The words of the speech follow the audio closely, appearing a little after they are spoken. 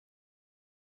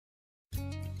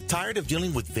Tired of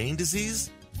dealing with vein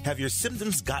disease? Have your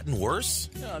symptoms gotten worse?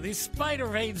 Oh, these spider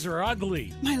veins are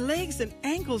ugly. My legs and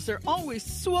ankles are always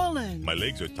swollen. My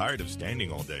legs are tired of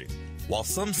standing all day. While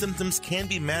some symptoms can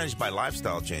be managed by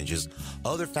lifestyle changes,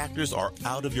 other factors are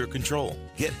out of your control.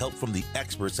 Get help from the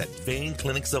experts at Vein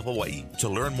Clinics of Hawaii. To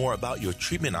learn more about your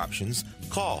treatment options,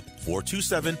 call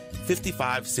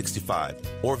 427-5565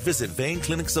 or visit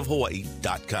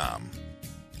veinclinicsofhawaii.com.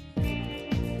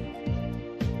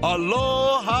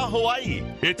 Aloha, Hawaii!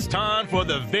 It's time for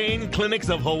the Vein Clinics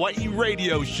of Hawaii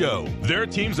radio show. Their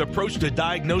team's approach to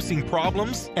diagnosing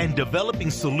problems and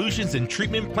developing solutions and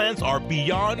treatment plans are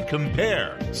beyond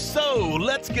compare. So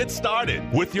let's get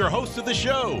started with your host of the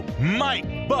show,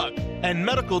 Mike Buck, and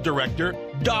medical director,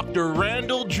 Dr.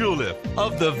 Randall Juliff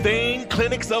of the Vein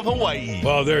Clinics of Hawaii.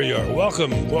 Well, there you are.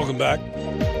 Welcome back.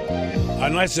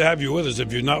 Nice to have you with us.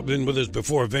 If you've not been with us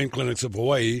before, Vein Clinics of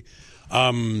Hawaii.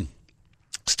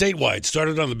 Statewide,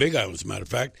 started on the Big Island, as a matter of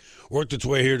fact, worked its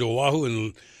way here to Oahu,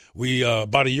 and we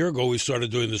about a year ago we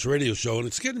started doing this radio show, and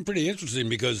it's getting pretty interesting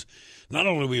because not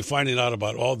only are we finding out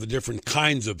about all the different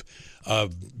kinds of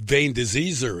vein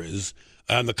disease there is,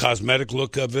 and the cosmetic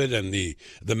look of it, and the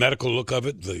medical look of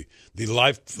it, the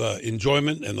life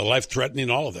enjoyment and the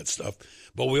life-threatening, all of that stuff,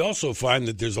 but we also find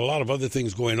that there's a lot of other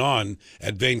things going on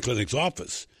at Vein Clinic's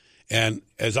office. And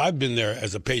as I've been there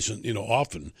as a patient,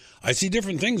 often, I see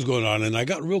different things going on, and I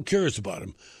got real curious about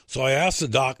them. So I asked the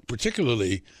doc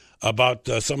particularly about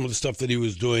some of the stuff that he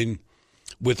was doing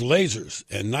with lasers,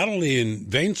 and not only in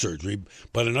vein surgery,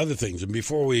 but in other things. And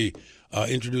before we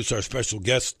introduce our special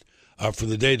guest for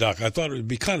the day, Doc, I thought it would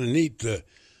be kind of neat to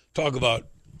talk about,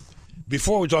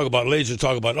 before we talk about lasers,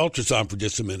 talk about ultrasound for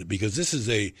just a minute, because this is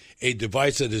a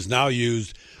device that is now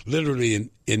used literally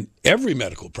in every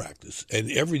medical practice and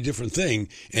every different thing,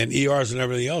 and ERs and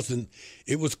everything else. And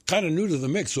it was kind of new to the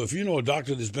mix. So if you know a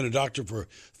doctor that's been a doctor for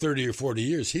 30 or 40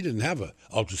 years, he didn't have an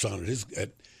ultrasound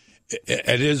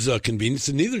at his convenience,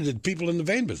 and neither did people in the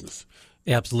vein business.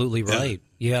 Absolutely right.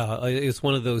 Yeah, it's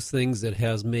one of those things that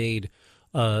has made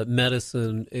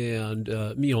medicine and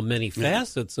many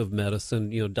facets of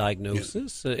medicine,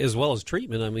 diagnosis as well as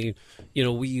treatment. I mean,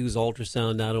 we use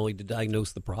ultrasound not only to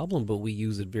diagnose the problem, but we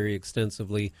use it very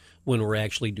extensively when we're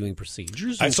actually doing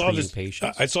procedures. I saw this.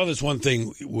 Patients. I saw this one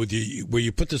thing with you where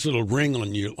you put this little ring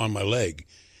on my leg,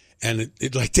 and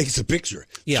it like takes a picture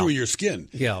through your skin.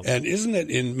 Yeah, and isn't it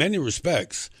in many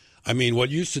respects? I mean, what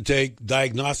used to take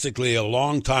diagnostically a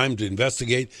long time to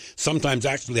investigate, sometimes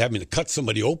actually having to cut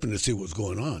somebody open to see what's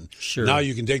going on. Sure. Now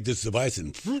you can take this device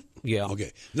and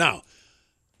Okay. Now,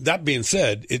 that being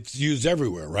said, it's used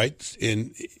everywhere, right?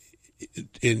 In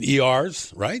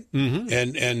ERs, right?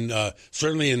 Mm-hmm. And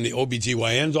certainly in the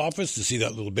OBGYN's office to see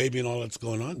that little baby and all that's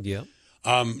going on. Yeah.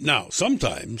 Now,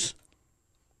 sometimes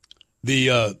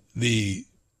the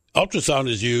ultrasound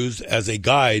is used as a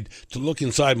guide to look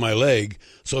inside my leg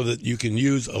so that you can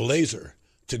use a laser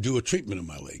to do a treatment of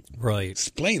my leg. Right.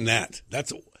 Explain that.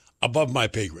 That's above my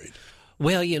pay grade.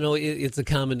 Well, it's a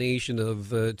combination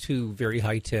of two very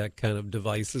high-tech kind of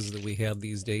devices that we have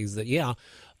these days that,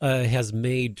 has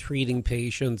made treating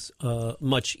patients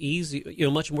much easier,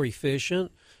 much more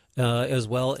efficient, as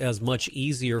well as much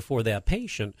easier for that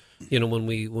patient. When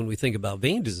we think about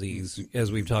vein disease,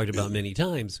 as we've talked about many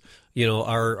times,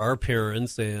 our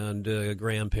parents and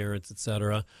grandparents, et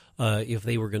cetera, if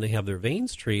they were going to have their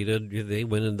veins treated, they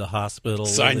went into the hospital.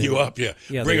 Sign you up,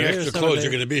 Bring extra clothes,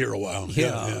 you're going to be here a while.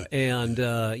 And,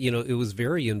 it was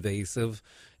very invasive.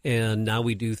 And now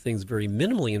we do things very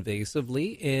minimally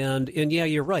invasively. And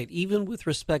you're right. Even with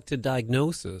respect to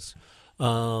diagnosis,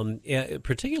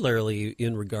 particularly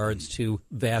in regards to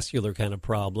vascular kind of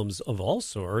problems of all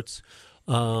sorts,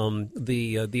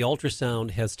 the ultrasound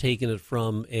has taken it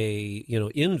from a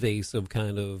invasive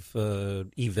kind of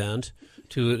event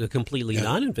to a completely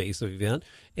non-invasive event,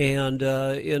 and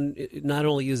not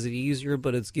only is it easier,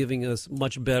 but it's giving us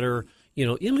much better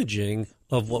imaging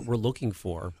of what we're looking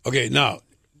for. Okay, now,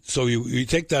 so you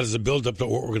take that as a build-up to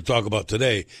what we're going to talk about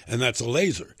today, and that's a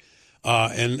laser.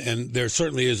 And there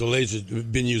certainly is a laser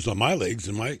been used on my legs,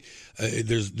 and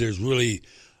there's really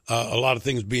a lot of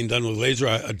things being done with laser.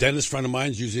 A dentist friend of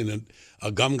mine is using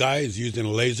a gum guy is using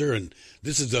a laser, and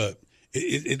this is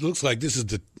it looks like this is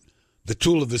the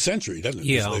tool of the century, doesn't it?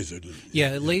 Yeah, this laser.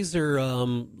 Laser.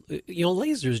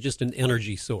 Laser is just an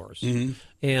energy source,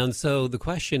 And so the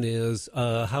question is,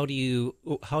 how do you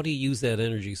use that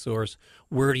energy source?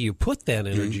 Where do you put that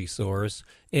energy source?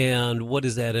 And what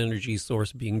is that energy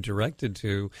source being directed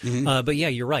to? But yeah,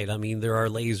 you're right. I mean, there are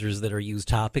lasers that are used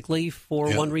topically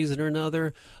for one reason or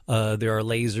another. There are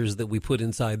lasers that we put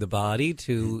inside the body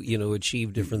to,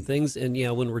 achieve different things. And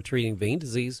yeah, when we're treating vein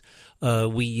disease,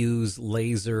 we use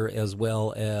laser as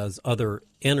well as other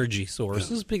energy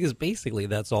sources because basically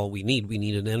that's all we need. We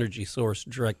need an energy source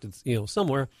directed,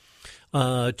 somewhere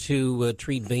to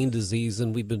treat vein disease,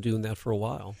 and we've been doing that for a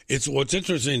while. What's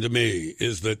interesting to me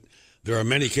is that there are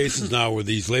many cases now where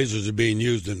these lasers are being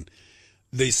used, and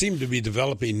they seem to be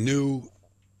developing new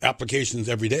applications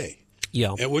every day.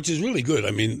 Yeah, which is really good.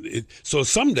 I mean, so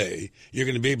someday you're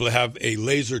going to be able to have a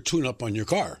laser tune-up on your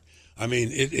car. I mean,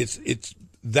 it's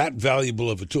that valuable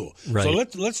of a tool. Right.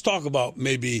 So let's talk about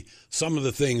maybe some of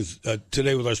the things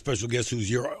today with our special guest,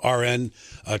 who's your RN,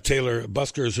 Taylor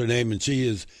Busker is her name, and she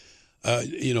is.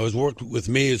 Has worked with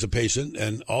me as a patient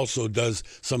and also does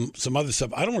some other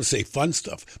stuff. I don't want to say fun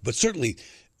stuff, but certainly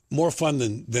more fun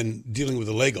than dealing with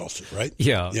a leg ulcer, right?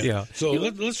 Yeah. So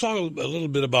let's talk a little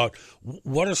bit about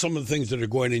what are some of the things that are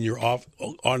going in your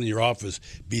office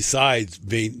besides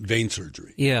vein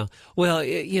surgery. Yeah, well,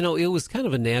 it was kind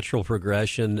of a natural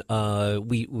progression.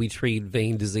 We treat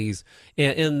vein disease,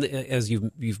 and as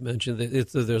you've mentioned,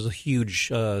 there's a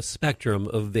huge spectrum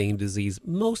of vein disease.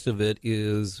 Most of it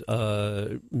is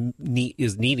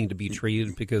needing to be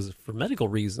treated because for medical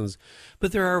reasons,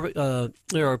 but there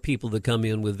are people that come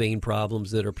in with vein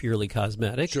problems that are purely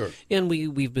cosmetic, sure. And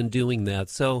we've been doing that.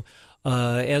 So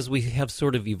as we have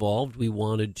sort of evolved, we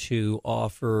wanted to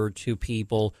offer to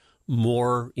people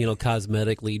more,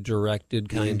 cosmetically directed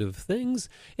kind of things,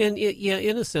 and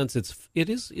in a sense, it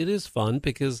is fun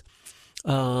because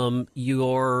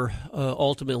you're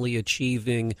ultimately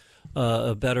achieving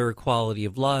a better quality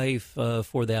of life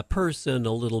for that person,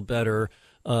 a little better.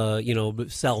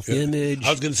 Self-image.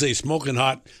 I was going to say smoking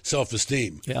hot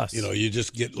self-esteem. Yes. You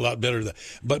just get a lot better.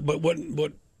 But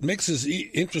what makes this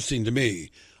interesting to me,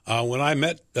 when I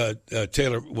met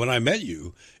Taylor, when I met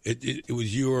you, it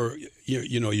was you're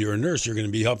a nurse. You're going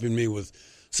to be helping me with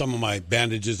some of my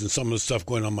bandages and some of the stuff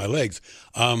going on my legs.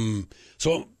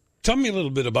 So tell me a little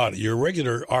bit about it. You're a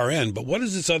regular RN, but what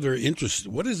is this other interest?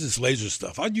 What is this laser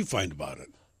stuff? How did you find about it?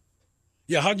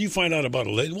 Yeah, how do you find out about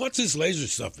a laser? What's this laser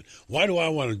stuff? Why do I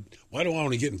want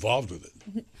to get involved with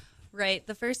it? Right.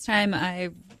 The first time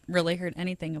I really heard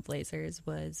anything of lasers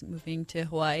was moving to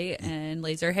Hawaii, and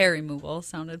laser hair removal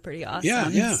sounded pretty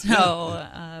awesome. Yeah.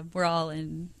 So we're all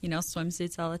in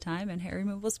swimsuits all the time, and hair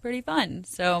removal is pretty fun.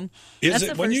 So is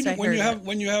it when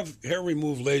you have hair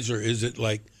remove laser? Is it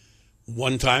like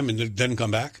one time and then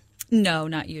come back? No,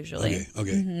 not usually.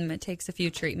 Okay. It takes a few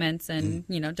treatments, and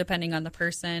depending on the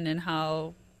person and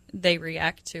how they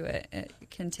react to it, it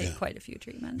can take quite a few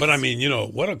treatments. But I mean,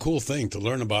 what a cool thing to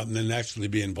learn about and then actually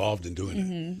be involved in doing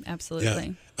it.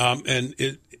 Absolutely. Yeah. And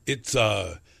it's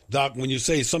Doc, when you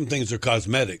say some things are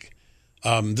cosmetic,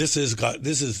 this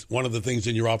is one of the things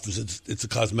in your office. It's a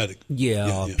cosmetic.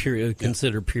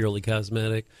 Considered purely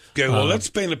cosmetic. Okay. Well, let's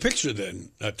paint a picture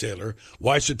then, Taylor.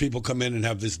 Why should people come in and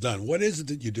have this done? What is it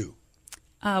that you do?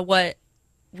 What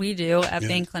we do at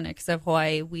Vein Clinics of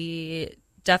Hawaii, we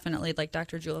definitely, like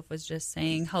Dr. Juleff was just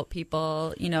saying, help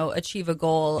people, achieve a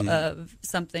goal of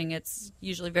something. It's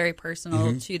usually very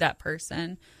personal to that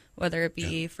person, whether it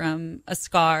be from a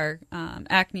scar,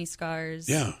 acne scars,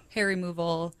 hair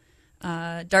removal,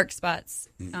 dark spots,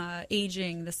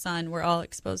 aging, the sun. We're all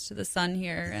exposed to the sun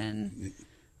here, and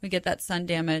we get that sun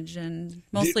damage, and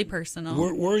mostly personal.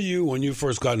 Were you, when you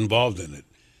first got involved in it,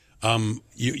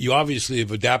 you obviously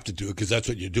have adapted to it because that's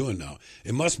what you're doing now.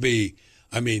 It must be,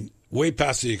 way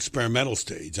past the experimental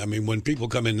stage. When people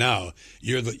come in now,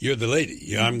 you're the lady.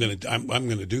 Yeah, I'm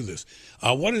gonna do this.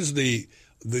 What is the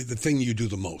thing you do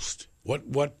the most?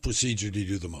 What procedure do you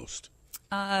do the most?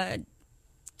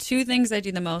 Two things I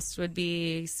do the most would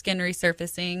be skin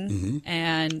resurfacing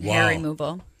and hair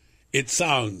removal. It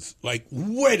sounds like,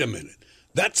 wait a minute,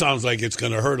 that sounds like it's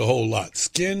going to hurt a whole lot.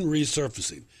 Skin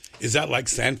resurfacing. Is that like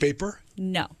sandpaper?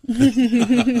 No.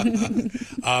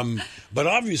 But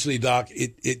obviously, Doc,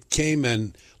 it came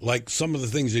in, like some of the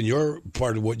things in your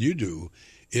part of what you do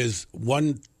is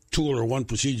one tool or one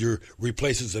procedure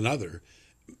replaces another,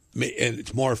 and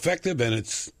it's more effective and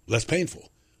it's less painful,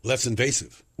 less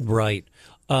invasive. Right.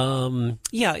 And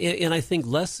I think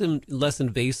less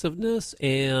invasiveness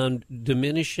and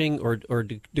diminishing or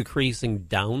decreasing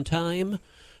downtime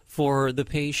for the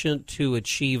patient to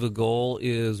achieve a goal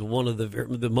is one of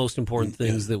the most important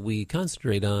things that we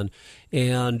concentrate on,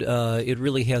 and it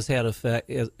really has had an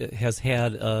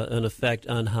effect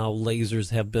on how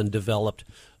lasers have been developed,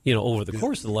 over the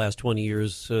course of the last 20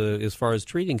 years as far as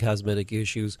treating cosmetic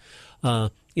issues.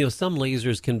 Some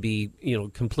lasers can be,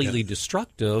 completely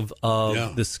destructive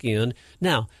of the skin.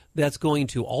 Now, that's going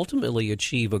to ultimately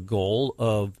achieve a goal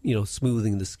of,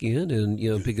 smoothing the skin,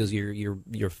 and because your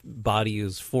body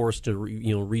is forced to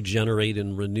regenerate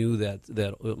and renew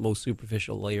that most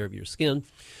superficial layer of your skin.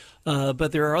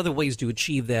 But there are other ways to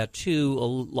achieve that too, a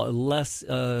less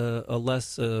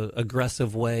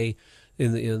aggressive way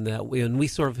in that way, and we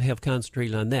sort of have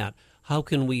concentrated on that. How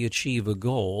can we achieve a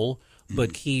goal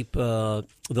but keep the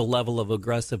level of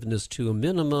aggressiveness to a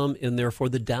minimum, and therefore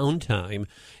the downtime?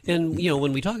 And,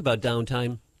 when we talk about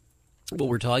downtime, what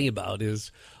we're talking about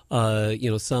is,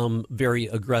 some very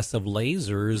aggressive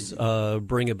lasers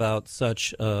bring about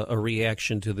such a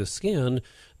reaction to the skin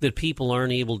that people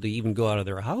aren't able to even go out of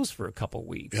their house for a couple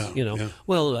weeks.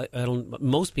 Well,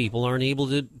 most people aren't able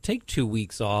to take 2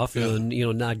 weeks off and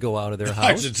not go out of their house.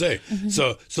 I should say.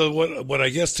 So what I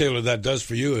guess, Taylor, that does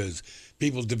for you is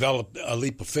people develop a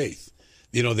leap of faith.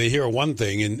 They hear one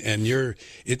thing, and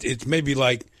it's maybe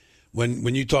like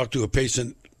when you talk to a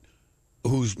patient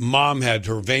whose mom had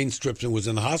her vein stripped and was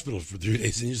in the hospital for 3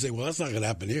 days, and you say, well, that's not going to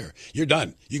happen here. You're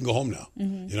done. You can go home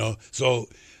now.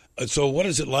 So what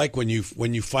is it like when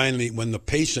the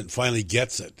patient finally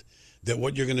gets it, that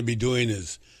what you're going to be doing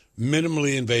is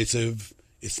minimally invasive,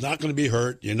 it's not going to be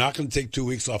hurt, you're not going to take 2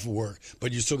 weeks off of work,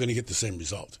 but you're still going to get the same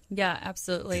result? Yeah,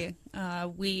 absolutely.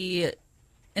 We,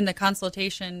 in the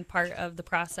consultation part of the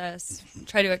process,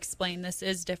 try to explain this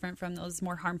is different from those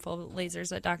more harmful lasers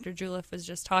that Dr. Juliff was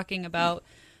just talking about.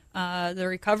 The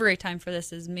recovery time for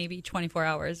this is maybe 24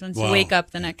 hours. Once you wake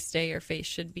up the next day, your face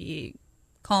should be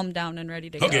calmed down and ready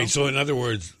to go. Okay, so in other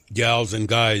words, gals and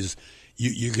guys,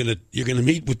 you're gonna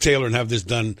meet with Taylor and have this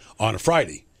done on a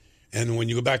Friday, and when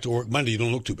you go back to work Monday, you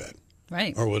don't look too bad,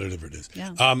 right? Or whatever it is.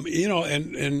 Yeah.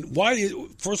 And why?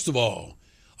 First of all,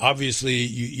 obviously,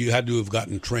 you had to have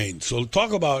gotten trained. So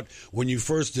talk about when you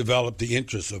first developed the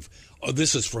interest of,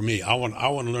 this is for me. I want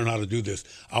to learn how to do this.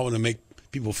 I want to make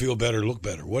people feel better, look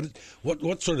better.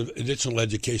 What sort of additional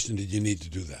education did you need to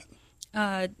do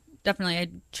that? Definitely. I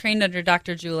trained under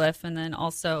Dr. Juliff, and then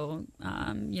also,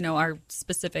 our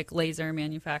specific laser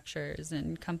manufacturers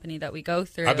and company that we go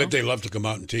through. I bet they love to come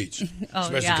out and teach,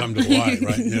 especially yeah. come to Hawaii,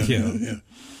 right?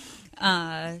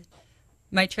 Yeah.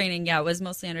 My training, was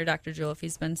mostly under Dr. Juliff.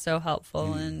 He's been so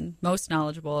helpful and most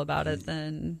knowledgeable about it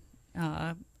than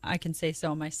I can say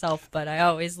so myself, but I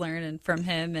always learn from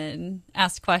him and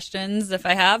ask questions if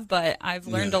I have, but I've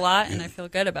learned a lot and I feel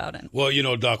good about it. Well,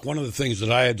 Doc, one of the things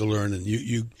that I had to learn, and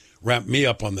you ramped me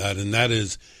up on that, and that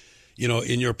is,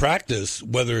 in your practice,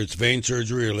 whether it's vein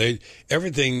surgery or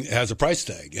everything has a price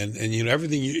tag, and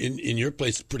everything in your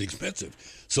place is pretty expensive.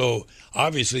 So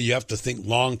obviously you have to think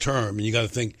long term, and you got to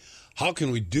think, how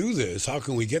can we do this? How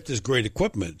can we get this great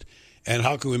equipment? And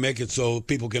how can we make it so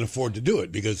people can afford to do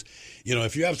it? Because,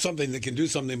 if you have something that can do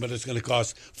something, but it's going to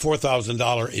cost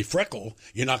 $4,000 a freckle,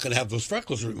 you're not going to have those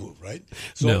freckles removed, right?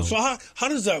 So how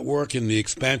does that work in the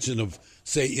expansion of,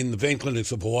 say, in the vein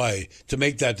clinics of Hawaii to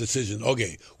make that decision?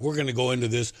 Okay, we're going to go into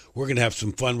this. We're going to have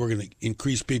some fun. We're going to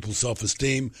increase people's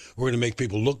self-esteem. We're going to make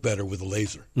people look better with a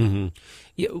laser. Mm-hmm.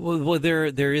 Yeah, well,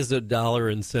 there is a dollar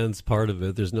and cents part of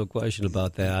it. There's no question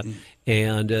about that.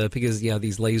 And because,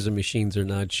 these laser machines are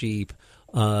not cheap.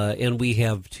 And we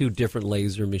have two different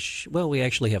laser machines. Well, we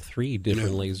actually have three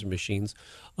different laser machines.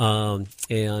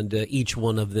 And each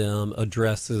one of them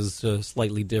addresses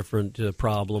slightly different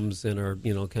problems and are,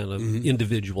 kind of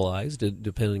individualized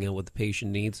depending on what the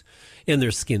patient needs and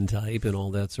their skin type and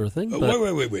all that sort of thing. But,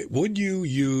 wait. Would you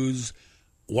use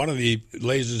one of the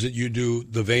lasers that you do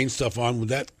the vein stuff on?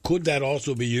 Could that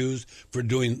also be used for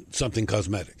doing something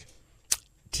cosmetic?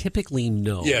 Typically,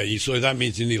 no. Yeah, so that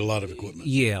means you need a lot of equipment.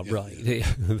 Yeah, right. Yeah.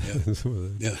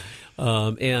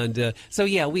 So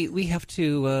we have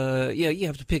to you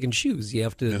have to pick and choose. You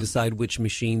have to decide which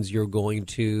machines you're going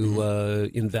to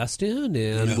invest in,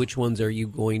 and which ones are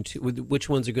going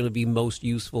to be most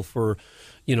useful for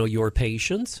your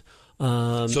patients.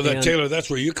 Taylor, that's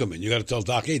where you come in. You got to tell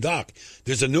Doc, hey, Doc,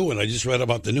 there's a new one. I just read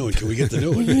about the new one. Can we get the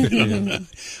new one?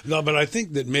 No, but I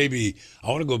think that maybe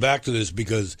I want to go back to this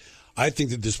because I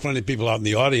think that there's plenty of people out in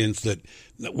the audience that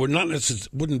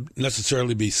wouldn't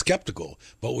necessarily be skeptical,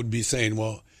 but would be saying,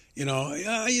 well,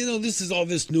 this is all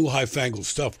this new high-fangled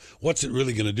stuff. What's it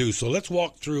really going to do? So let's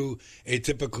walk through a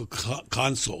typical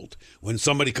consult when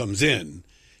somebody comes in.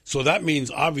 So that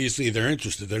means obviously they're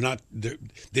interested.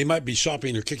 They might be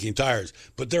shopping or kicking tires,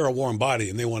 but they're a warm body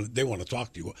and they want to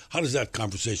talk to you. How does that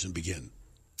conversation begin?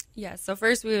 Yeah, so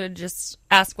first we would just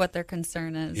ask what their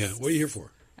concern is. Yeah, what are you here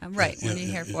for? Right, what are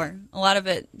you here for? A lot of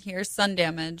it here, sun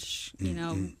damage,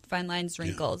 fine lines,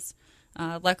 wrinkles.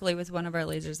 Luckily with one of our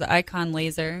lasers, the Icon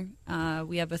laser,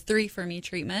 we have a 3 for Me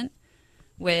treatment,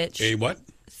 which... A what?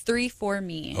 3 for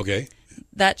Me. Okay.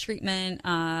 That treatment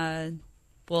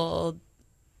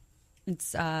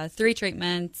it's 3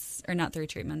 treatments, or not 3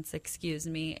 treatments, excuse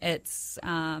me. It's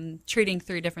treating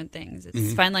 3 different things.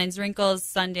 It's fine lines, wrinkles,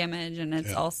 sun damage, and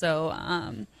it's also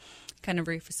kind of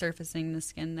resurfacing the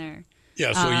skin there.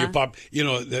 Yeah, so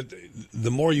that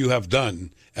the more you have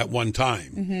done at one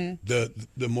time,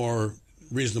 the more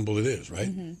reasonable it is, right?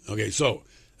 Okay, so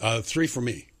 3 for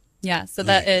Me. Yeah, so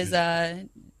that is a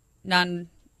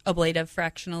non-ablative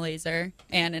fractional laser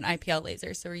and an IPL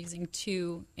laser. So we're using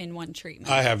 2 in one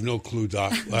treatment. I have no clue,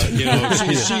 Doc. She's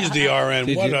the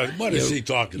RN. What is he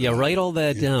talking about? Yeah, write all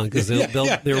that down because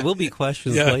there will be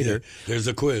questions later. Yeah. There's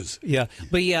a quiz. Yeah,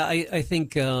 but I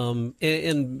think,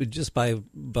 and just by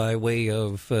way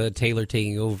of Taylor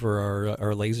taking over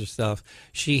our laser stuff,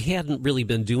 she hadn't really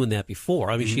been doing that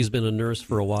before. I mean, she's been a nurse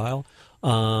for a while.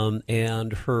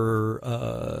 And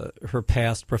her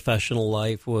past professional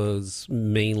life was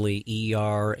mainly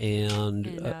ER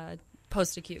and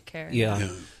post-acute care. Yeah.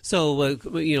 So,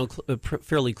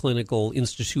 fairly clinical,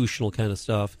 institutional kind of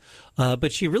stuff.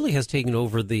 But she really has taken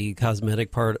over the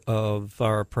cosmetic part of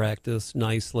our practice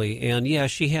nicely. And,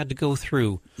 she had to go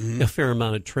through a fair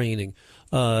amount of training.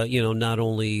 Not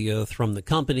only from the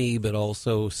company, but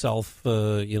also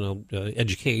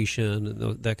education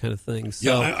and that kind of thing.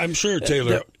 So, I'm sure,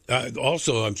 Taylor,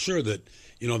 I'm sure that,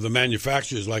 the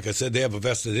manufacturers, like I said, they have a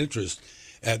vested interest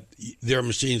at their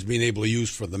machines being able to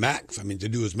use for the max. I mean, to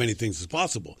do as many things as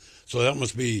possible. So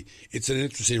it's an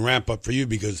interesting ramp up for you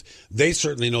because they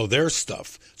certainly know their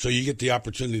stuff. So you get the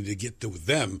opportunity to get with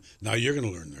them. Now you're going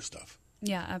to learn their stuff.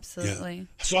 Yeah, absolutely.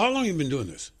 Yeah. So how long have you been doing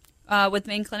this? With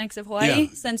Main Clinics of Hawaii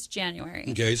since January.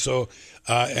 Okay, so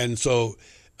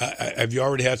have you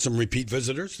already had some repeat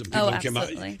visitors? Some people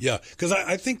absolutely. Came out? Yeah, because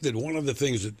I think that one of the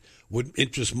things that would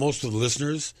interest most of the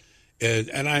listeners,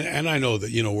 and I know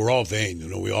that we're all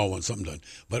vain, we all want something done,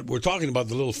 but we're talking about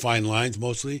the little fine lines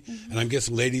mostly, and I'm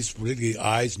guessing ladies, particularly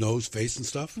eyes, nose, face, and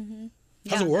stuff.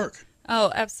 How's it work?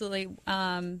 Oh, absolutely.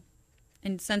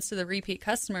 In sense to the repeat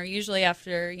customer, usually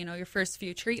after your first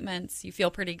few treatments, you feel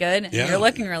pretty good and you're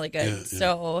looking really good. Yeah.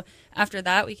 So after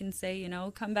that, we can say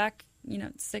come back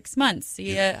 6 months,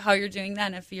 see how you're doing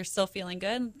then. If you're still feeling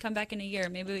good, come back in a year.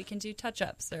 Maybe we can do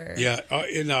touch-ups or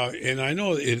and I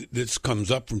know this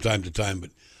comes up from time to time, but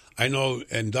I know,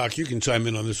 and Doc, you can chime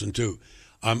in on this one too.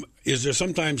 Is there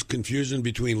sometimes confusion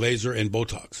between laser and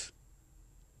Botox?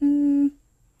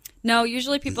 No,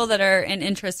 usually people that are in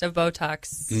interest of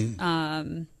Botox,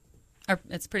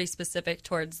 it's pretty specific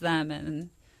towards them and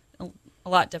a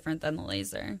lot different than the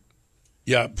laser.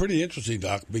 Yeah, pretty interesting,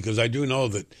 Doc, because I do know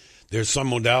that there's some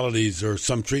modalities or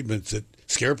some treatments that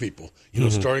scare people.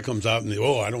 Story comes out and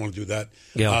I don't want to do that.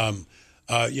 Yeah.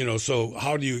 So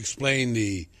how do you explain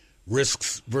the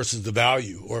risks versus the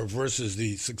value or versus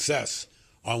the success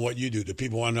on what you do? Do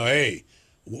people want to know, hey,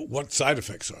 what side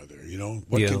effects are there?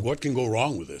 What can go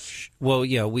wrong with this? Well,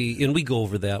 we go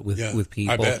over that with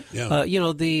people. I bet. Yeah.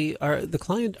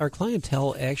 Our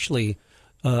clientele actually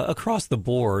across the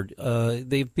board,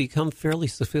 they've become fairly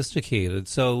sophisticated.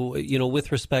 So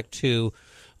with respect to,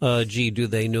 do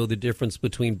they know the difference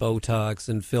between Botox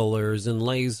and fillers and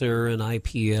laser and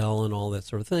IPL and all that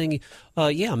sort of thing?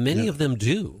 Many of them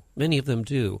do. Many of them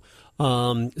do.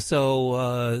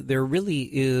 So there really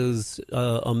is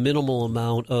a minimal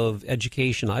amount of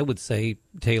education, I would say.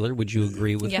 Taylor, would you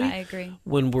agree with me? Yeah, I agree.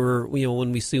 When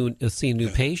when we see a new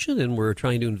patient and we're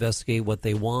trying to investigate what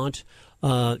they want,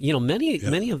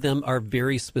 many of them are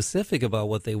very specific about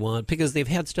what they want because they've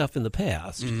had stuff in the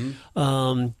past.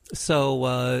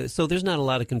 So there's not a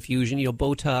lot of confusion.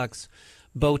 Botox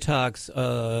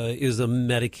is a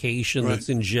medication that's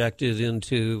injected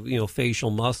into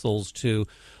facial muscles to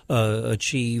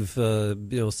achieve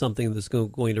something that's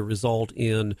going to result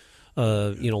in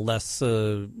less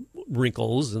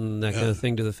wrinkles and that kind of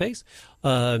thing to the face.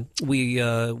 We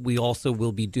also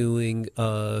will be doing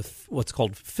what's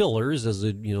called fillers as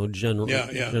a general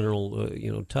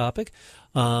topic,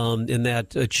 and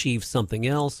that achieves something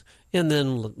else. And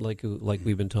then, like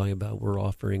we've been talking about, we're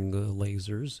offering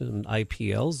lasers and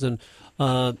IPLs, and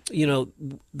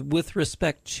with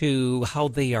respect to how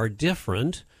they are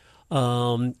different.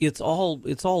 It's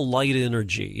all light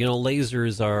energy.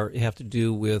 Lasers have to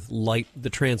do with light, the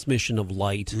transmission of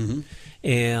light,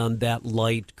 and that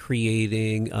light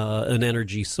creating an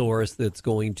energy source that's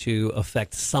going to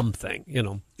affect something.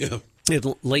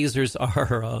 Lasers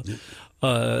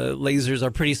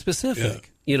are pretty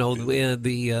specific.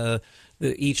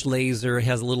 Each laser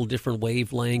has a little different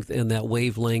wavelength, and that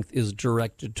wavelength is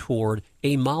directed toward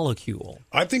a molecule.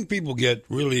 I think people get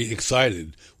really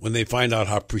excited when they find out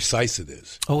how precise it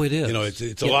is. Oh, it is.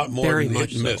 It's a lot more very than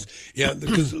hit and much miss. Yeah,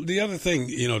 because the other thing,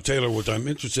 Taylor, what I'm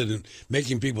interested in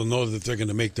making people know that they're going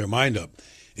to make their mind up,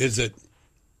 is that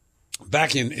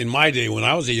back in my day when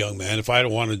I was a young man, if I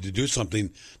wanted to do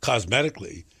something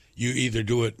cosmetically, you either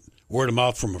do it word of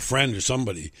mouth from a friend or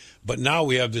somebody. But now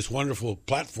we have this wonderful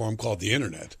platform called the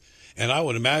Internet. And I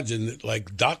would imagine that,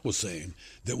 like Doc was saying,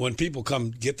 that when people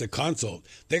come get the consult,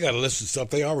 they got a list of stuff.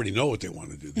 They already know what they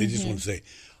want to do. They just want to say,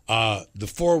 the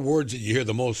 4 words that you hear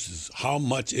the most is, how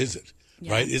much is it?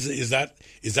 Yeah. Right? Is that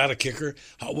a kicker?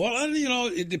 Well,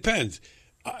 it depends.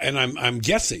 And I'm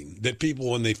guessing that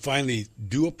people, when they finally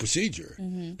do a procedure,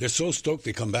 they're so stoked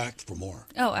they come back for more.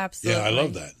 Oh, absolutely. Yeah, I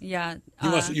love that. Yeah.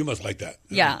 You must like that.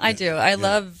 Yeah, I do. I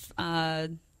love,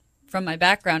 from my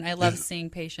background, I love seeing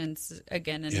patients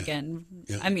again and again.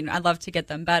 Yeah. I mean, I love to get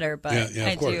them better, but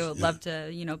I do love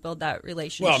to, build that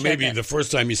relationship. Well, maybe the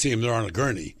first time you see them, they're on a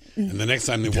gurney. And the next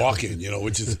time they walk in,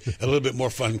 which is a little bit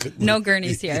more fun. No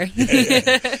gurneys here.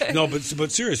 No,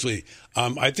 but seriously,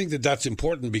 I think that's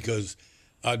important because,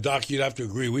 Doc, you'd have to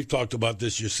agree. We've talked about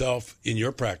this yourself in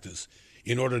your practice.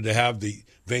 In order to have the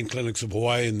Vein Clinics of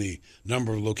Hawaii and the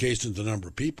number of locations, the number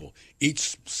of people,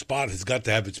 each spot has got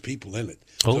to have its people in it.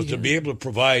 So to be able to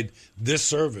provide this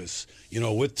service,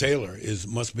 with Taylor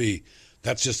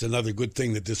that's just another good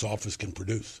thing that this office can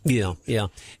produce. Yeah.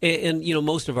 And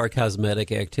most of our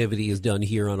cosmetic activity is done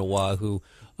here on Oahu.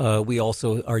 We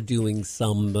also are doing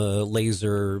some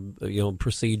laser,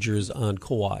 procedures on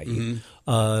Kauai.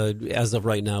 As of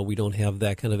right now, we don't have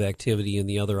that kind of activity in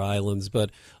the other islands,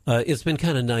 but it's been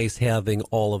kind of nice having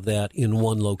all of that in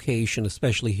one location,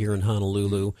 especially here in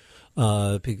Honolulu,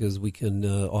 because we can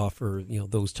offer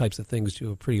those types of things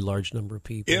to a pretty large number of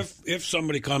people. If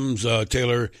somebody comes,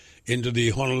 Taylor, into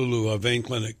the Honolulu Vein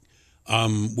Clinic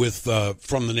from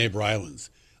the neighbor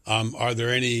islands. Are there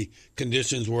any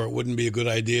conditions where it wouldn't be a good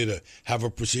idea to have a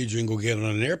procedure and go get it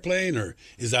on an airplane, or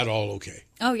is that all okay?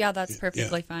 Oh, yeah, that's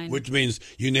perfectly fine. Which means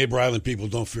you neighbor island people,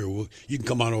 don't fear. You can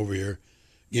come on over here,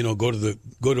 go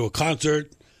to a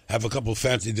concert, have a couple of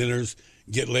fancy dinners,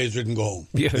 get lasered and go home.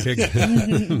 Yeah,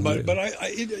 but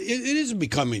it is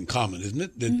becoming common, isn't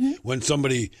it? That when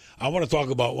somebody, I want to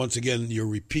talk about once again your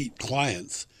repeat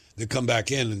clients that come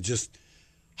back in and just.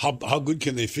 How good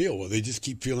can they feel? Well, they just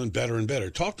keep feeling better and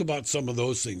better. Talk about some of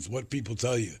those things, what people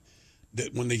tell you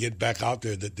that when they get back out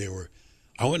there that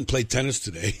I went and played tennis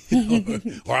today,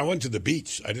 or I went to the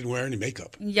beach. I didn't wear any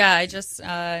makeup. Yeah, I just,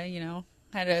 had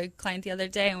a client the other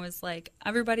day and was like,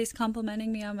 everybody's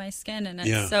complimenting me on my skin, and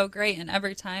it's so great. And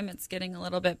every time it's getting a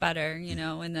little bit better,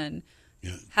 and then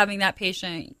having that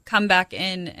patient come back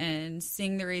in and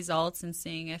seeing the results and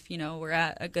seeing if, we're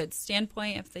at a good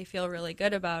standpoint, if they feel really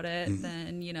good about it,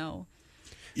 then,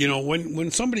 when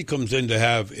somebody comes in to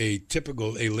have a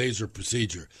laser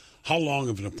procedure, how long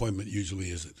of an appointment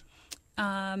usually is it?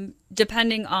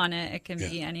 Depending on it, it can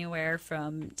be anywhere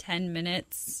from 10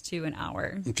 minutes to an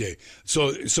hour. Okay. So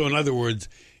in other words,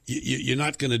 you're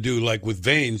not going to do like with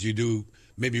veins, you do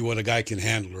maybe what a guy can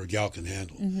handle or a gal can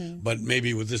handle. But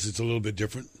maybe with this, it's a little bit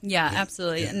different. Yeah,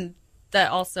 absolutely. Yeah. And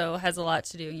that also has a lot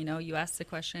to do, you ask the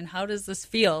question, how does this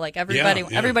feel? Like everybody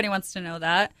wants to know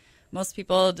that. Most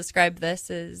people describe this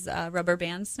as rubber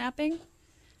band snapping.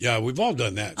 Yeah, we've all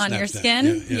done that. On your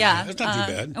skin? Yeah. That's not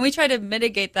too bad. And we try to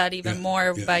mitigate that even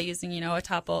more by using, a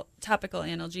topical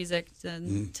analgesic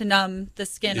to numb the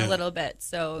skin a little bit.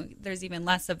 So there's even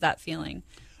less of that feeling.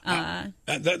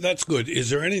 That's good. Is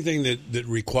there anything that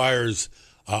requires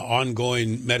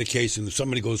ongoing medication? If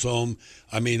somebody goes home,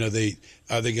 I mean, are they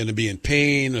going to be in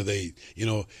pain? Are they,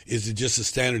 is it just a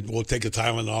standard? We'll take a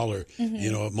Tylenol or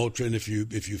a Motrin if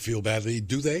you feel badly.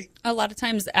 Do they? A lot of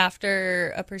times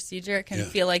after a procedure, it can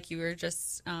feel like you were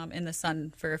just in the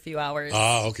sun for a few hours.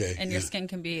 Ah, okay. And your skin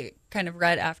can be kind of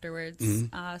red afterwards.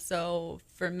 So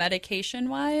for medication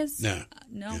wise,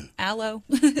 no, aloe.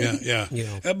 yeah.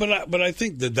 But I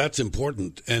think that's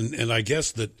important, and I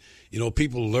guess that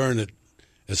people learn it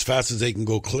as fast as they can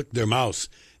go click their mouse.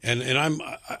 And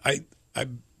I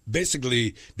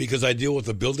basically, because I deal with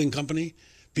a building company,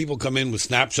 people come in with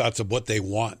snapshots of what they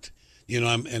want.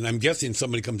 I'm guessing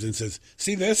somebody comes in and says,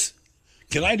 "See this?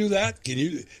 Can I do that? Can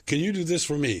you do this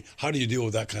for me?" How do you deal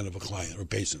with that kind of a client or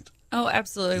patient? Oh,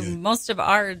 absolutely. Yeah. Most of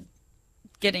our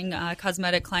getting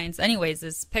cosmetic clients anyways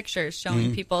is pictures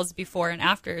showing people's before and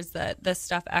afters that this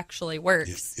stuff actually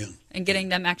works, and getting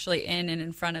them actually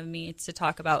in front of me to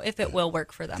talk about if it will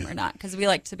work for them or not, because we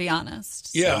like to be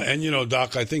honest. Yeah, so. And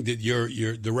Doc, I think that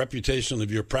the reputation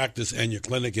of your practice and your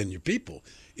clinic and your people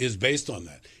is based on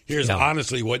that. Here's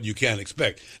honestly what you can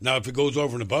expect. Now, if it goes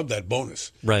over and above that,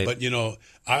 bonus. Right. But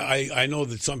I know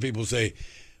that some people say,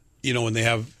 when they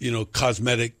have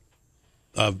cosmetic.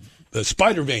 The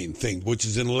spider vein thing, which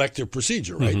is an elective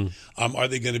procedure, right? Are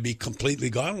they going to be completely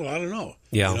gone? Well, I don't know.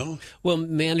 Yeah. Well,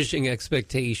 managing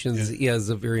expectations is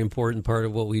a very important part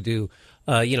of what we do.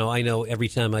 I know every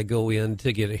time I go in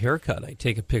to get a haircut, I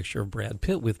take a picture of Brad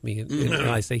Pitt with me, and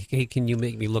I say, "Hey, can you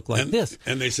make me look like this?"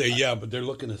 And they say, "Yeah," but they're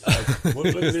looking at look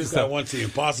at this guy wants the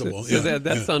impossible. So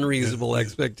that's unreasonable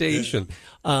expectation.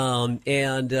 But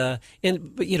I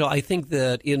think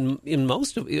that in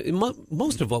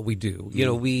most of what we do,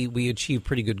 we achieve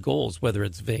pretty good goals, whether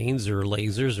it's veins or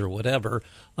lasers or whatever.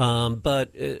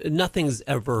 But nothing's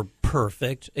ever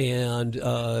perfect, and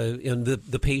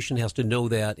the patient has to know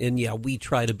that. And we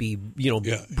try to be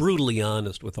brutally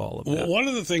honest with all of that. One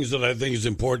of the things that I think is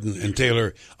important, and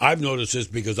Taylor, I've noticed this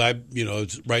because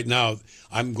right now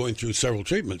I'm going through several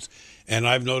treatments, and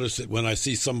I've noticed that when I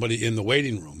see somebody in the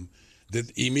waiting room,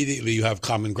 that immediately you have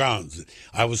common grounds.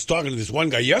 I was talking to this one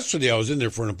guy yesterday. I was in there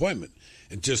for an appointment.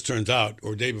 It just turns out,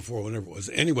 or day before, whenever it was.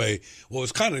 Anyway, what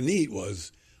was kind of neat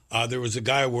was there was a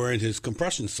guy wearing his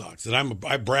compression socks, and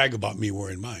I brag about me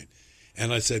wearing mine.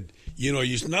 And I said, you're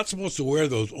not supposed to wear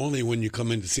those only when you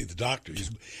come in to see the doctor.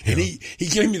 And he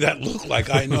gave me that look like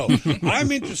I know.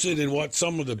 I'm interested in what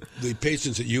some of the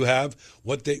patients that you have,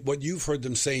 what you've heard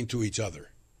them saying to each other.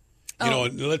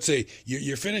 Let's say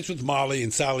you're finished with Molly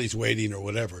and Sally's waiting or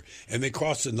whatever, and they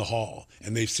cross in the hall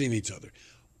and they've seen each other.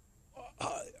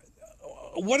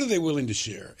 What are they willing to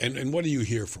share, and what do you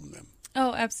hear from them?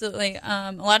 Oh, absolutely.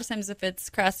 A lot of times if it's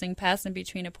crossing paths in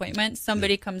between appointments,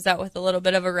 somebody comes out with a little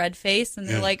bit of a red face and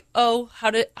they're like, "Oh,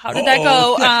 how did that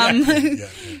go?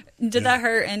 Did that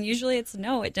hurt?" And usually it's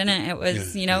no, it didn't. It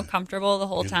was, comfortable the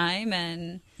whole time,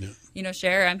 and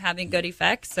share I'm having good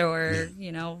effects, or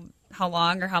how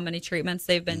long or how many treatments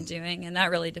they've been doing, and that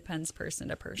really depends person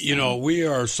to person. We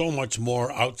are so much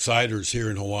more outsiders here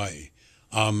in Hawaii.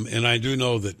 And I do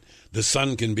know that the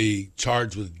sun can be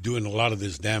charged with doing a lot of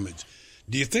this damage.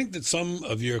 Do you think that some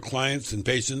of your clients and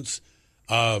patients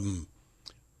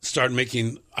start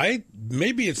making,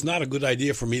 maybe it's not a good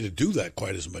idea for me to do that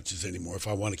quite as much as anymore if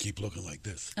I want to keep looking like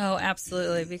this? Oh,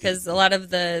 absolutely, because a lot of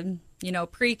the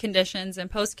pre-conditions and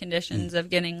post-conditions of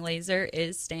getting laser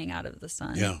is staying out of the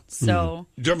sun. Yeah. So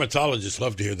dermatologists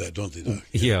love to hear that, don't they, Doc?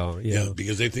 Yeah.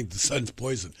 Because they think the sun's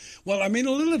poison. Well, I mean,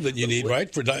 a little bit you need,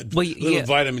 right? For little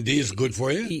vitamin D is good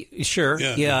for you. Sure.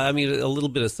 Yeah. I mean, a little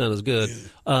bit of sun is good.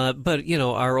 But,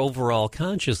 our overall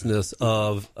consciousness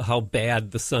of how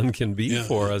bad the sun can be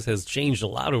for us has changed a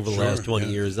lot over the last 20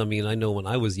 years. I mean, I know when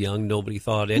I was young, nobody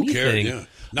thought anything. Who cared?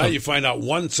 Now you find out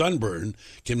one sunburn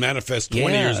can manifest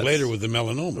 20 years later with the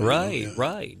melanoma.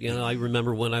 Right. I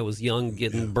remember when I was young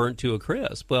getting burnt to a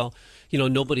crisp. Well,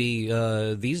 nobody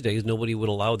these days, nobody would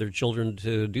allow their children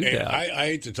to do that. I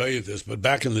hate to tell you this, but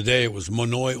back in the day, it was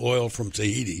Monoi oil from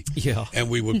Tahiti. Yeah. And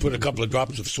we would put a couple of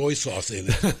drops of soy sauce in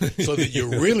it so that you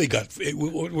really got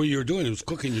what you were doing was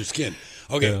cooking your skin.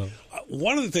 Okay. Yeah.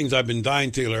 One of the things I've been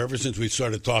dying, Taylor, ever since we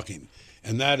started talking,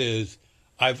 and that is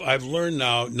I've learned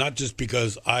now, not just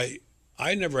because I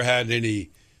never had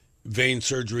any vein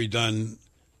surgery done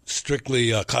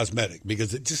strictly cosmetic,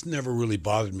 because it just never really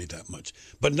bothered me that much.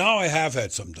 But now I have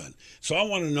had some done. So I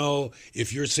want to know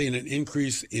if you're seeing an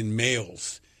increase in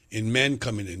men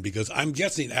coming in, because I'm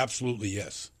guessing absolutely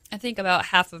yes. I think about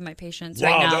half of my patients right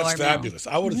now are Wow, that's fabulous.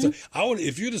 male. I would have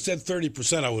if you'd have said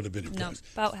 30%, I would have been impressed.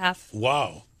 No, about half.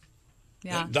 Wow.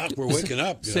 Yeah. Doc, we're waking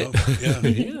up. We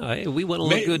want to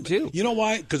look good too. You know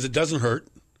why? Because it doesn't hurt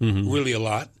really a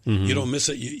lot. You don't miss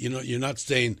it. You're not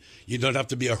staying. You don't have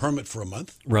to be a hermit for a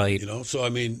month. Right. So I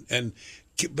mean,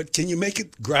 but can you make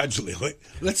it gradually? Like,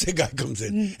 let's say a guy comes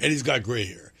in and he's got gray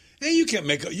hair. And you can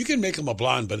make him a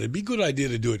blonde, but it'd be a good idea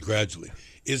to do it gradually.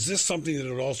 Is this something that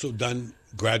is also done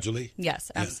gradually?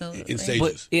 Yes, absolutely. In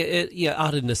stages. But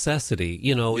out of necessity.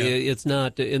 It's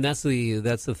not, and that's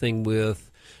the thing with.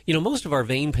 Most of our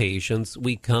vein patients,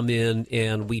 we come in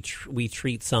and we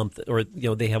treat something, or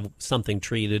they have something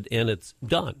treated and it's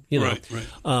done. Right.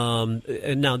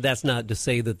 And now that's not to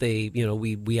say that they,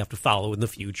 we have to follow in the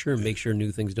future and make sure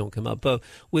new things don't come up. But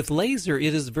with laser,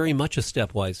 it is very much a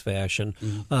stepwise fashion.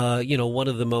 One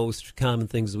of the most common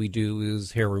things we do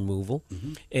is hair removal,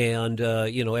 and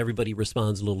everybody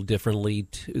responds a little differently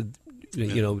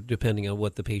you know, depending on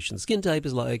what the patient's skin type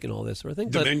is like and all that sort of thing.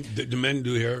 Do men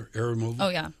do hair removal? Oh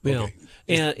yeah. Okay.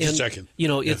 And just a second. You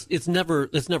know, it's never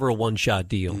a one-shot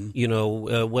deal. You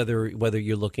know, whether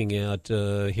you're looking at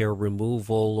hair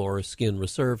removal or skin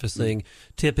resurfacing,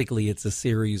 typically it's a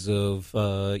series of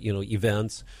you know,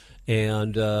 events.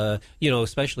 And you know,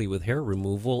 especially with hair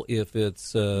removal, if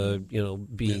it's you know,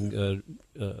 being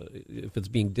if it's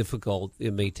being difficult,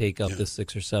 it may take up to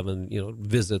 6 or 7 you know,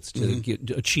 visits to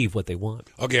achieve what they want.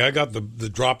 Okay, I got the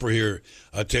dropper here,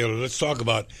 Taylor. Let's talk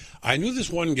about. I knew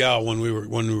this one gal when we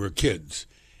were kids,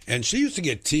 and she used to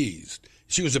get teased.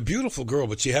 She was a beautiful girl,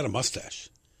 but she had a mustache.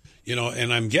 You know,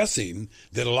 and I'm guessing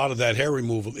that a lot of that hair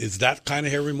removal is that kind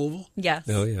of hair removal. Yes.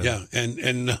 Oh yeah. Yeah,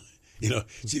 and you know.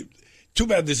 Too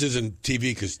bad this isn't TV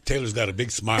because Taylor's got a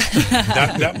big smile.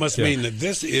 That must mean that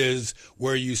this is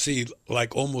where you see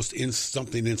like almost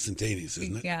something instantaneous,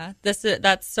 isn't it? Yeah,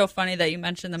 that's so funny that you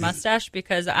mentioned the mustache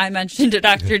because I mentioned to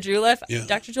Dr. Juleff,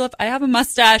 Dr. Juleff, I have a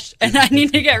mustache and I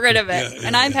need to get rid of it,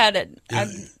 and I've had it.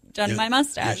 I've done my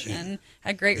mustache and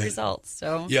had great results.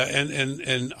 So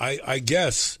and I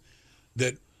guess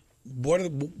that what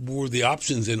were the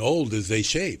options in old is they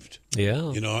shaved.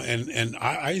 Yeah, you know, and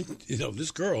I you know,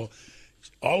 this girl.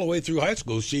 All the way through high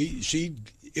school,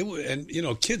 and you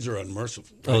know, kids are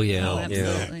unmerciful. Right? Oh yeah,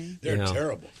 absolutely. They're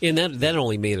terrible, and that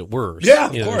only made it worse. Yeah,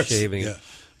 of you know, course. Shaving. Yeah.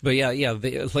 But yeah,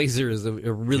 the laser is a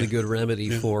really good remedy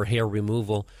for hair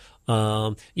removal.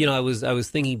 You know, I was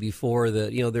thinking before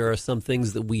that, you know, there are some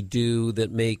things that we do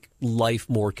that make life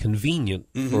more convenient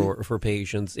for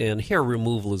patients, and hair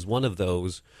removal is one of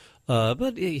those.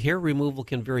 But hair removal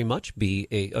can very much be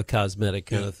a cosmetic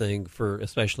kind of thing,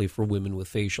 especially for women with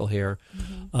facial hair.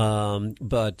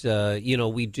 But you know,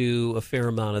 we do a fair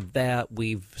amount of that.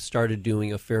 We've started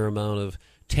doing a fair amount of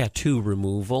tattoo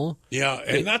removal. Yeah,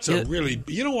 and that's a really,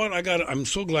 you know what, I'm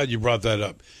so glad you brought that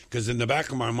up, because in the back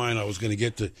of my mind I was going to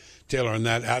get to Taylor on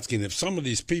that, asking if some of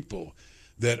these people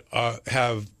that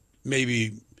have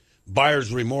maybe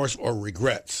buyer's remorse or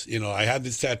regrets. You know, I had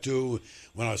this tattoo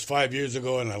when I was 5 years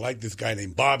ago, and I like this guy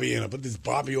named Bobby, and I put this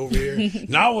Bobby over here.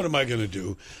 Now what am I going to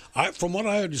do? From what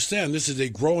I understand, this is a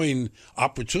growing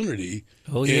opportunity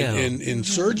in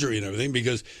surgery and everything,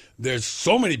 because there's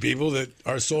so many people that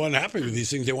are so unhappy with these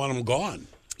things, they want them gone.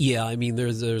 Yeah, I mean,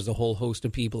 there's a whole host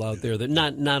of people out there that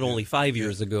not only 5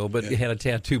 years ago, but had a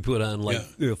tattoo put on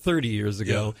 30 years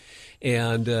ago.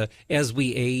 And as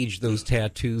we age, those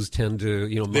tattoos tend to,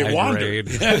 you know, migrate.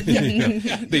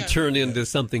 They turn into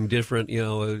something different. You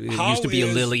know, it used to be a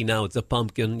lily, now it's a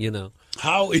pumpkin. You know.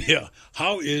 How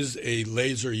is a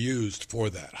laser used for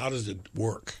that? How does it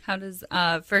work? How does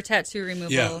for tattoo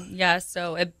removal? Yeah,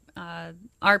 so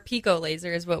our Pico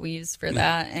laser is what we use for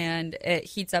that, and it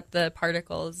heats up the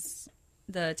particles,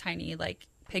 the tiny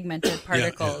pigmented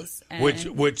particles, and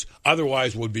which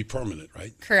otherwise would be permanent,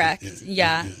 right? Correct.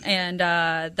 And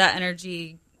that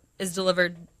energy is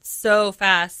delivered so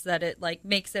fast that it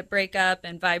makes it break up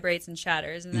and vibrates and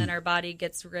shatters, and then our body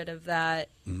gets rid of that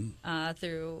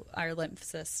through our lymph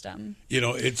system. You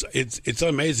know, it's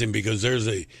amazing, because there's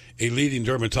a leading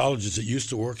dermatologist that used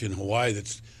to work in Hawaii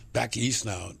that's back east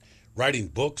now, writing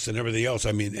books and everything else.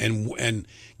 I mean, and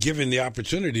giving the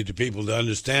opportunity to people to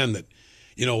understand that,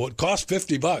 you know, what costs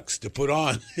 $50 to put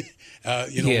on,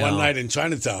 one night in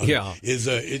Chinatown is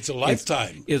it's a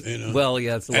lifetime. It's a and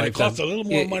lifetime. It costs a little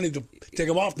more money to take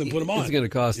them off than put them on. It's going to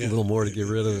cost a little more to get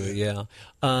rid of it,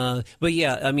 but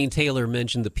I mean, Taylor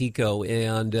mentioned the Pico,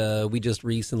 and we just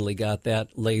recently got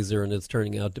that laser, and it's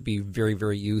turning out to be very,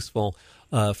 very useful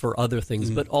for other things,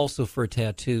 but also for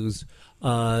tattoos.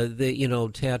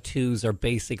 Tattoos are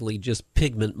basically just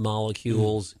pigment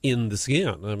molecules in the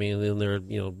skin. I mean, and they're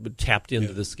tapped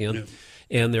into the skin,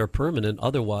 and they're permanent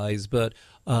otherwise. But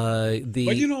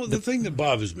the thing that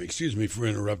bothers me, excuse me for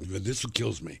interrupting, but this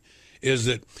kills me, is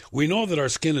that we know that our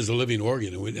skin is a living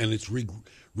organ, and it's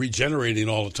regenerating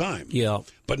all the time. Yeah,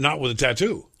 but not with a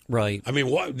tattoo. Right. I mean,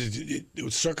 what did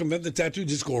it circumvent the tattoo?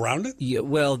 Just go around it? Yeah.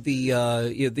 Well, the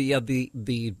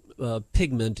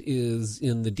pigment is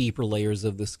in the deeper layers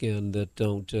of the skin that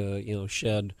don't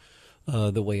shed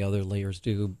the way other layers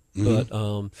do. But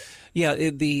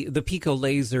the Pico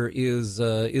laser is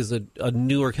a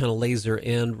newer kind of laser,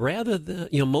 and rather than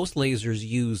most lasers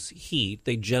use heat,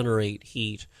 they generate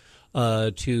heat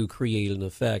to create an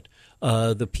effect.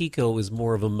 The Pico is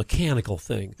more of a mechanical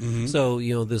thing. So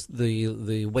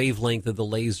the wavelength of the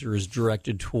laser is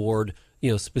directed toward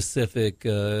specific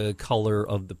color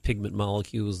of the pigment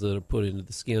molecules that are put into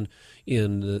the skin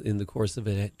in the course of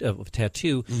a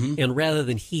tattoo, and rather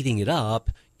than heating it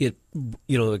up, it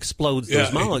explodes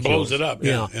those molecules. It blows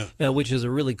it up. Which is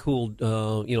a really cool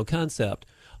concept.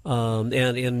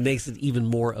 and makes it even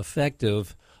more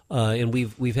effective. And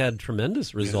we've had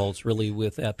tremendous results really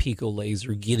with that Pico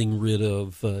laser getting rid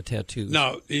of tattoos.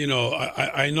 Now,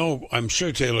 I know, I'm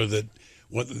sure, Taylor, that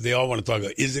what they all want to talk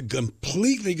about, is it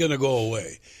completely going to go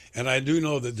away? And I do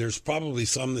know that there's probably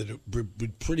some that would be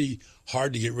pretty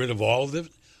hard to get rid of all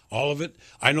of it.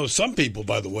 I know some people,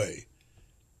 by the way,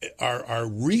 are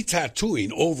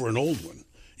re-tattooing over an old one,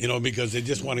 because they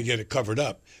just want to get it covered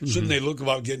up. Mm-hmm. Shouldn't they look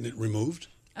about getting it removed?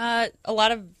 A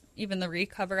lot of even the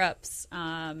recover-ups,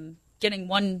 getting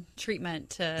one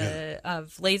treatment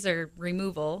of laser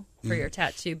removal for your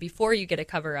tattoo before you get a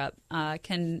cover-up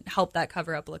can help that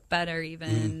cover-up look better,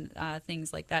 even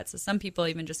things like that. So some people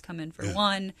even just come in for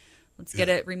one. Let's get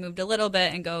it removed a little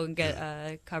bit and go and get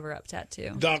a cover-up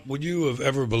tattoo. Doc, would you have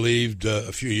ever believed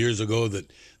a few years ago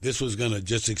that this was going to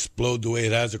just explode the way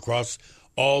it has across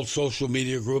all social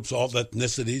media groups, all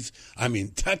ethnicities? I mean,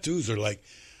 tattoos are like...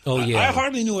 Oh, yeah. I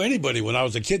hardly knew anybody when I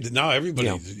was a kid. Now everybody,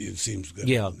 it seems good.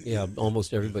 Yeah,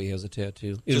 almost everybody has a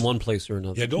tattoo in one place or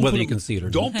another, whether you can see it or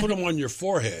not. Don't put them on your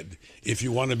forehead if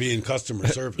you want to be in customer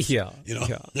service.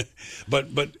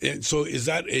 But so is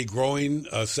that a growing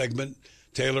segment,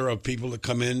 Taylor, of people that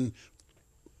come in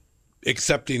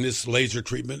accepting this laser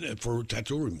treatment for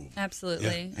tattoo removal?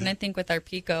 Absolutely. And I think with our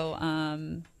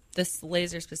Pico, this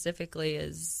laser specifically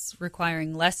is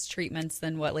requiring less treatments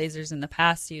than what lasers in the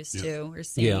past used to. We're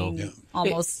seeing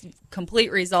almost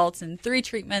complete results in 3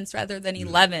 treatments rather than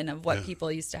 11 of what people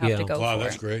used to have to go for. Wow,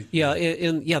 that's great. Yeah,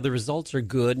 and the results are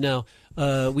good. Now,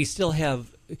 we still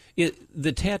have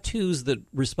the tattoos that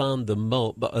respond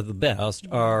the best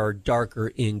are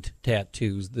darker inked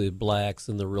tattoos, the blacks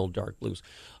and the real dark blues.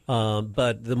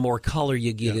 But the more color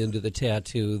you get into the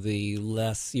tattoo, the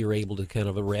less you're able to kind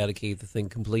of eradicate the thing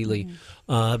completely.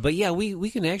 But we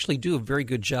can actually do a very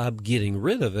good job getting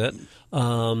rid of it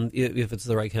if it's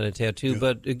the right kind of tattoo.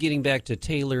 But getting back to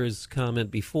Taylor's comment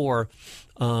before,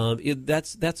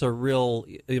 that's a real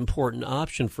important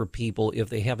option for people if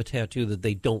they have a tattoo that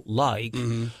they don't like,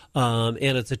 and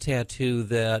it's a tattoo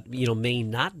that may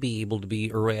not be able to be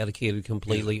eradicated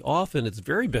completely. Often, it's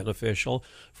very beneficial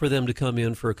for them to come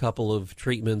in for a couple of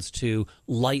treatments to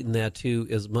lighten that tattoo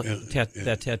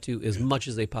as much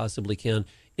as they possibly can,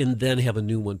 and then have a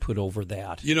new one put over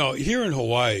that. Here in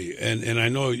Hawaii, and I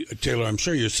know, Taylor, I'm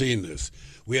sure you're seeing this,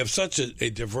 we have such a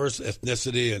diverse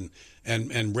ethnicity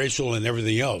and racial and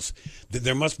everything else that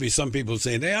there must be some people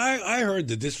saying, hey, I heard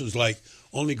that this was like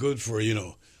only good for,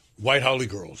 white Holly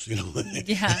girls,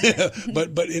 Yeah.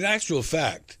 But in actual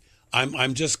fact,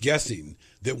 I'm just guessing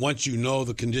that once you know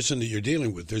the condition that you're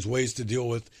dealing with, there's ways to deal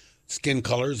with skin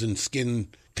colors and skin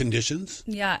conditions.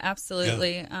 Yeah,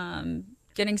 absolutely.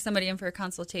 Getting somebody in for a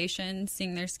consultation,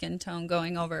 seeing their skin tone,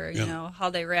 going over, how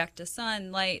they react to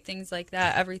sun, light, things like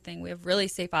that, everything. We have really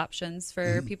safe options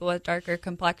for people with darker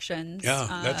complexions. Yeah,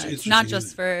 that's interesting. Not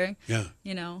just for, but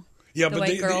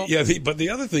the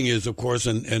other thing is, of course,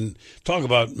 and talk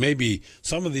about maybe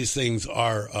some of these things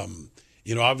are,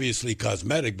 obviously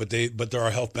cosmetic, but there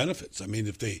are health benefits. I mean,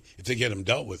 if they get them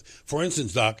dealt with. For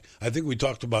instance, Doc, I think we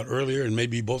talked about earlier, and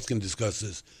maybe you both can discuss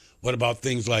this. What about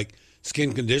things like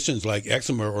skin conditions like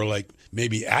eczema or like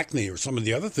maybe acne or some of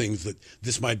the other things that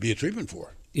this might be a treatment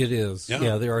for? It is.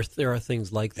 Yeah, there are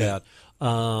things like that.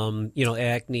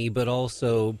 Acne, but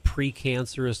also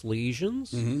precancerous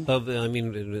lesions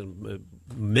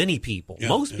many people,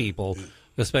 most people,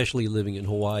 especially living in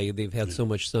Hawaii, they've had so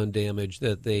much sun damage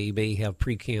that they may have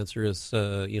precancerous,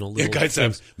 little guys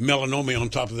have melanoma on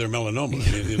top of their melanoma.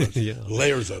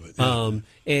 Layers of it. Some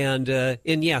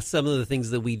of the things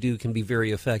that we do can be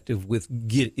very effective with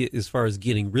as far as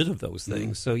getting rid of those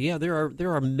things. So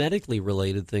there are medically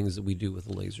related things that we do with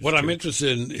the lasers. What I'm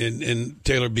interested in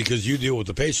Taylor, because you deal with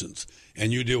the patients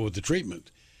and you deal with the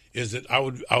treatment, is that I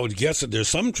would guess that there's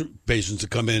some patients that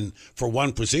come in for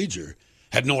one procedure,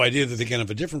 had no idea that they can have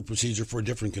a different procedure for a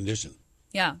different condition.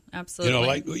 Yeah,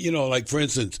 absolutely. Like for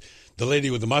instance, the lady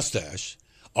with the mustache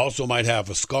also might have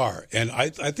a scar, and I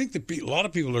think that a lot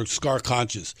of people are scar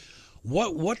conscious.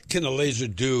 What can a laser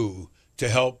do to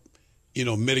help,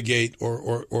 mitigate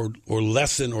or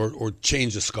lessen or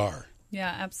change a scar?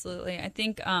 Yeah, absolutely. I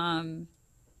think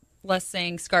less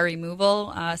saying scar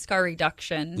removal, scar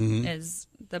reduction is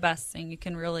the best thing. You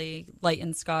can really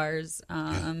lighten scars.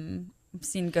 I've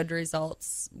seen good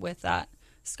results with that.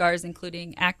 Scars,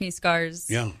 including acne scars,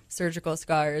 surgical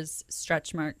scars,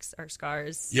 stretch marks are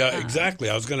scars. Yeah, exactly.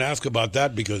 I was going to ask about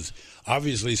that because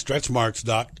obviously stretch marks,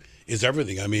 Doc, is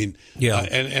everything. I mean,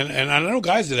 and I know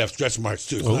guys that have stretch marks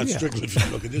too. It's not strictly if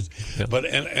you look at this, but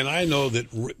and I know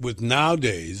that with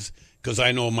nowadays, because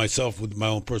I know myself with my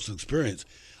own personal experience,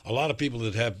 a lot of people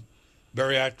that have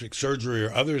bariatric surgery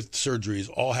or other surgeries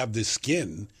all have this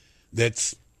skin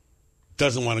that's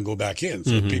doesn't want to go back in.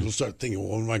 So people start thinking,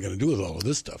 well, what am I going to do with all of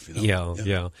this stuff? You know?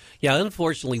 Yeah.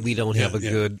 Unfortunately, we don't have a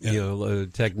good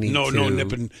technique. No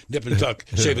nip and tuck,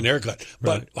 shave and haircut.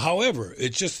 But however,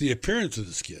 it's just the appearance of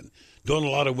the skin. Don't a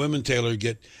lot of women, Taylor,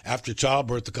 get after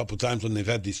childbirth a couple of times when they've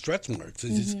had these stretch marks?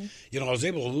 It's just, I was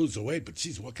able to lose the weight, but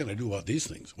geez, what can I do about these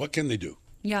things? What can they do?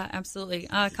 Yeah, absolutely.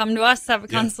 Come to us, have a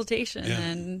consultation,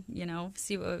 and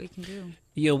see what we can do.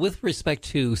 With respect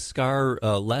to scar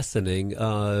lessening,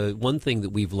 one thing that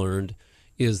we've learned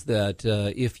is that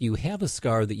if you have a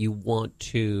scar that you want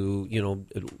to,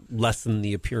 lessen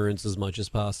the appearance as much as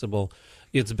possible,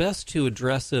 it's best to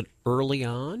address it early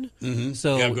on.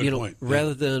 So, good point.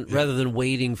 rather than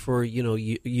waiting for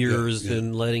years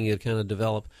and letting it kind of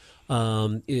develop.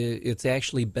 It's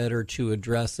actually better to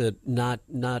address it not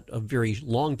a very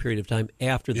long period of time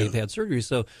after they've had surgery.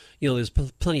 So, there's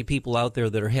plenty of people out there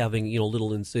that are having,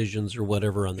 little incisions or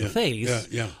whatever on their face.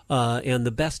 And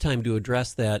the best time to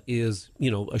address that is,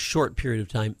 a short period of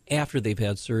time after they've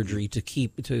had surgery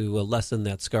to lessen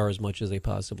that scar as much as they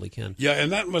possibly can. Yeah,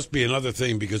 and that must be another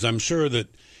thing, because I'm sure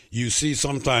that you see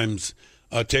sometimes,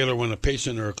 Taylor, when a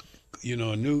patient or, a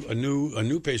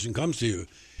new patient comes to you,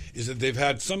 is that they've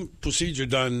had some procedure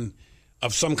done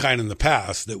of some kind in the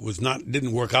past that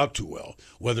didn't work out too well,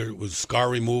 whether it was scar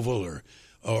removal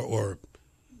or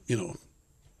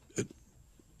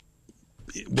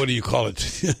what do you call it?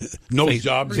 Nose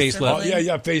job,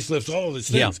 facelift. Facelifts, all of these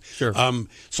things. Yeah, sure.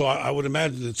 So I would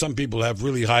imagine that some people have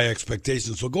really high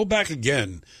expectations. So go back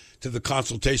again to the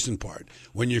consultation part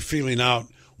when you're feeling out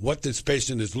what this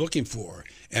patient is looking for,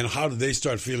 and how do they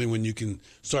start feeling when you can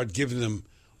start giving them,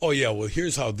 oh, yeah, well,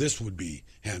 here's how this would be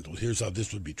handled. Here's how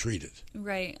this would be treated.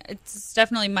 Right. It's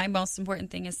definitely my most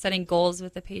important thing is setting goals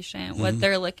with the patient, what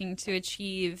they're looking to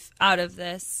achieve out of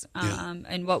this,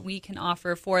 and what we can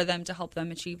offer for them to help them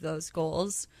achieve those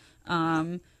goals.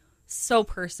 So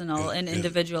personal and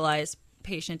individualized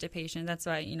patient to patient. That's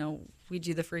why, we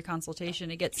do the free consultation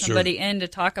to get somebody in to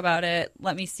talk about it.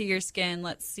 Let me see your skin.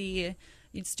 Let's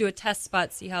do a test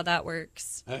spot, see how that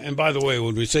works. And by the way,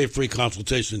 when we say free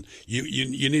consultation,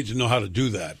 you need to know how to do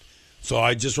that. So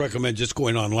I just recommend just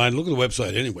going online, look at the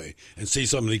website anyway, and see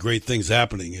some of the great things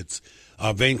happening. It's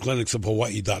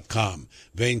veinclinicsofhawaii.com,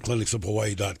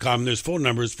 veinclinicsofhawaii.com. There's phone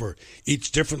numbers for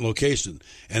each different location.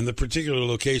 And the particular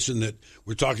location that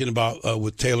we're talking about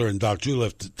with Taylor and Doc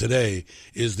Juleff today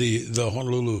is the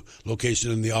Honolulu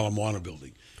location in the Ala Moana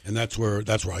building. And that's where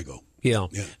I go. Yeah.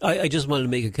 I just wanted to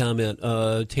make a comment.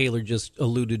 Taylor just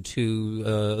alluded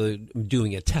to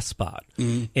doing a test spot,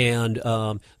 and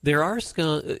there are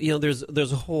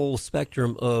there's a whole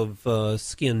spectrum of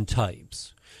skin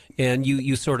types, and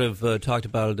you sort of talked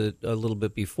about it a little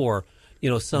bit before.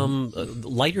 Some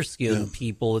lighter skinned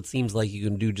people, it seems like you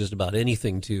can do just about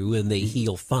anything to, and they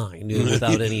heal fine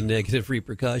without any negative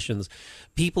repercussions.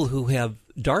 People who have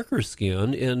darker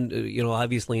skin, and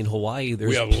obviously in Hawaii, there's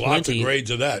we have lots of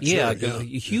grades of that. A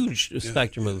huge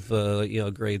spectrum of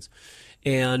grades,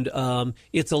 and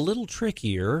it's a little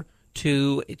trickier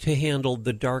to handle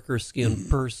the darker skinned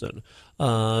person.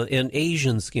 And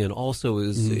Asian skin also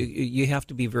is, you have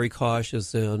to be very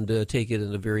cautious and take it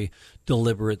in a very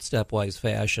deliberate, stepwise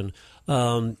fashion.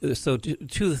 So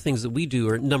two of the things that we do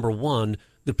are, number one,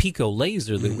 the Pico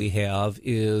laser that we have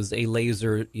is a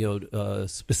laser,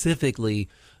 specifically,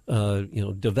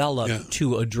 developed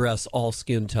to address all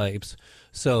skin types.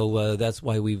 So that's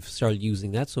why we've started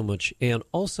using that so much. And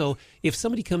also, if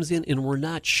somebody comes in and we're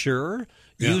not sure,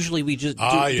 usually we just do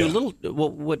a little,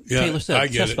 what Taylor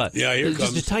said, test spot. Yeah, here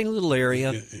just a tiny little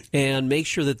area, and make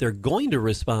sure that they're going to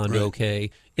respond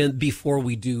okay, and before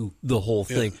we do the whole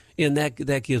thing. And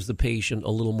that gives the patient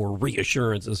a little more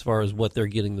reassurance as far as what they're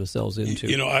getting themselves into.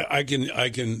 I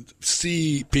can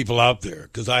see people out there,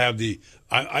 because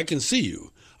I can see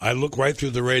you. I look right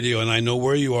through the radio, and I know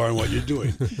where you are and what you're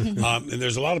doing. And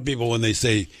there's a lot of people, when they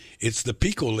say it's the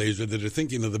Pico laser, that are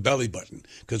thinking of the belly button,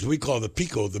 because we call the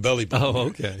Pico the belly button. Oh,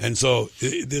 okay. And so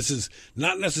this is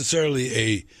not necessarily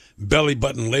a belly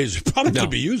button laser. Probably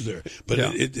could be used there, but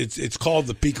it's called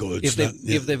the Pico. It's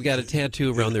if they've got a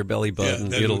tattoo around their belly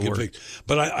button, it'll work. Fixed.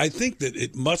 But I think that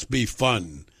it must be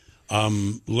fun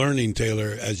learning,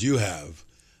 Taylor, as you have,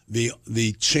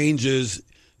 the changes,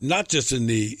 not just in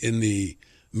the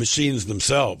machines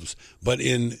themselves, but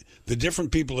in the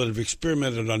different people that have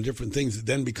experimented on different things that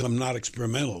then become not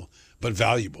experimental but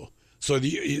valuable. So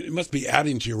it must be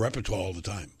adding to your repertoire all the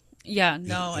time. Yeah,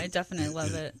 no, I definitely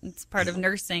love it. It's part of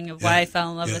nursing, of why I fell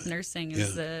in love with nursing,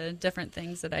 is the different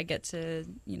things that I get to,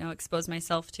 expose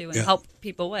myself to and help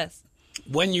people with.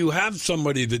 When you have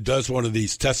somebody that does one of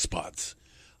these test spots,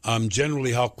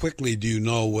 generally, how quickly do you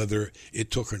know whether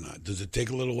it took or not? Does it take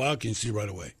a little while? Can you see right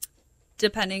away?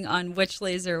 Depending on which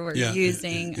laser we're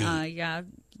using, yeah.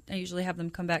 I usually have them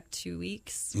come back 2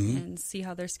 weeks and see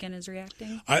how their skin is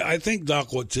reacting. I think,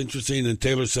 Doc, what's interesting, and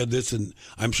Taylor said this, and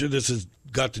I'm sure this has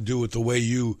got to do with the way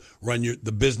you run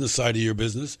the business side of your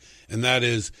business, and that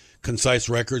is concise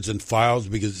records and files,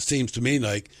 because it seems to me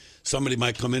like somebody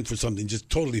might come in for something just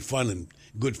totally fun and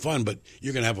good fun, but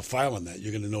you're going to have a file on that.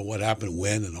 You're going to know what happened,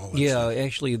 when, and all that stuff. Yeah,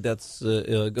 actually, that's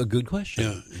a good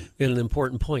question and an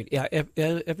important point. Yeah,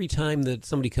 every time that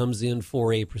somebody comes in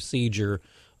for a procedure,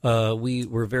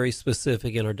 we're very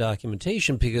specific in our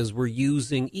documentation, because we're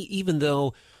using, even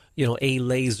though a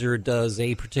laser does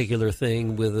a particular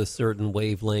thing with a certain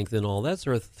wavelength and all that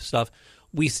sort of stuff,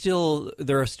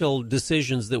 there are still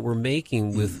decisions that we're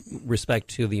making with respect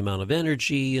to the amount of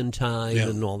energy and time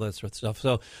and all that sort of stuff.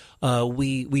 So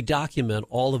we document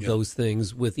all of those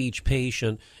things with each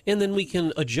patient, and then we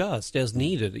can adjust as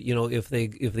needed. If they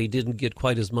didn't get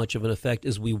quite as much of an effect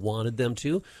as we wanted them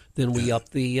to, then we up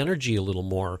the energy a little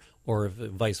more, or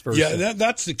vice versa. Yeah,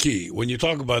 that's the key. When you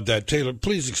talk about that, Taylor,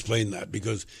 please explain that,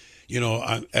 because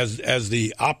as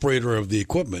the operator of the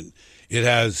equipment, it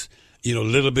has a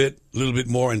little bit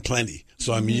more and plenty.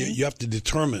 So, I mean, you have to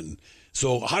determine.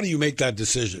 So how do you make that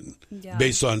decision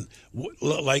based on,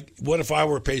 what if I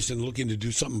were a patient looking to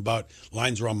do something about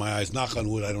lines around my eyes? Knock on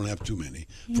wood, I don't have too many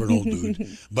for an old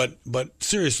dude. But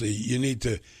seriously, you need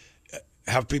to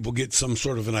have people get some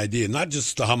sort of an idea, not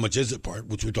just the how much is it part,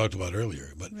 which we talked about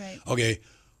earlier, but, okay,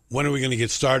 when are we going to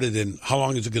get started, and how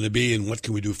long is it going to be, and what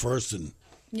can we do first? And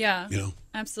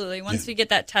absolutely. Once we get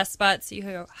that test spot, see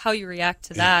how you react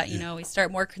to that. We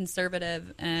start more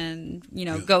conservative and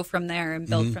go from there and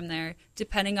build from there.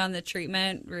 Depending on the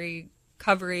treatment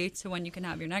recovery to when you can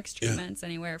have your next treatments,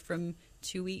 anywhere from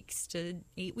 2 weeks to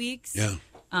 8 weeks.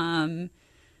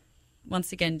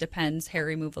 Once again, depends. Hair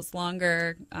removal's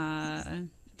longer,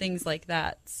 things like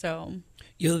that. So.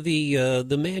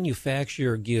 The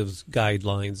manufacturer gives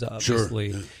guidelines,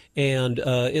 obviously, and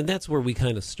that's where we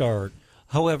kind of start.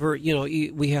 However,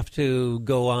 we have to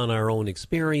go on our own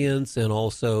experience, and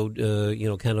also,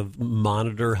 kind of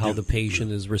monitor how the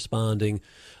patient is responding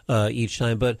each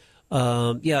time. But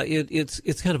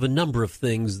it's kind of a number of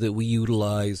things that we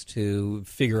utilize to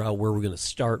figure out where we're going to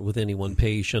start with any one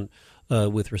patient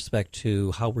with respect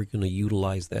to how we're going to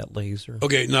utilize that laser.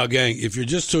 Okay, now, gang, if you're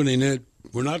just tuning in,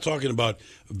 we're not talking about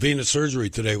venous surgery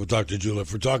today with Dr.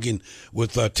 Juleff. We're talking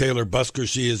with Taylor Busker.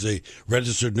 She is a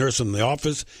registered nurse in the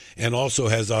office and also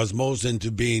has osmosed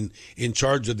into being in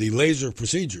charge of the laser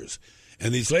procedures.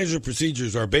 And these laser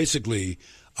procedures are basically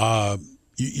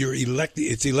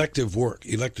it's elective work,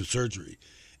 elective surgery.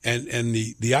 And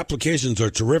the applications are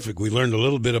terrific. We learned a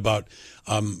little bit about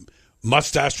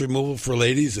mustache removal for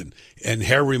ladies and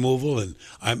hair removal, and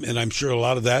I'm sure a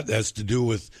lot of that has to do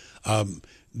with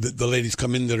the ladies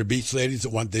come in that are beach ladies that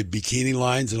want the bikini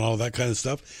lines and all that kind of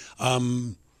stuff.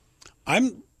 I'm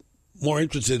more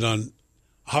interested on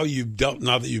how you've dealt,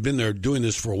 now that you've been there doing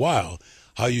this for a while,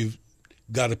 how you've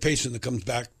got a patient that comes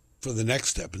back for the next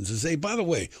step and says, hey, by the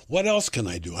way, what else can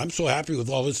I do? I'm so happy with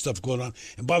all this stuff going on.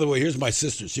 And by the way, here's my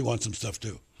sister. She wants some stuff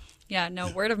too.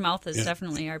 Word of mouth is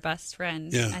definitely our best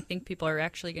friend. I think people are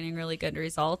actually getting really good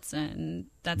results, and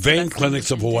that's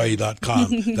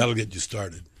VeinClinicsOfHawaii.com. That'll get you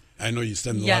started. I know you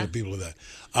send a lot of people to that.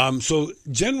 So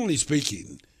generally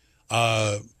speaking,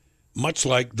 much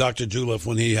like Dr. Juleff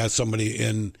when he has somebody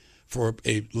in for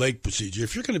a leg procedure,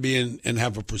 if you're going to be in and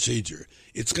have a procedure,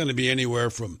 it's going to be anywhere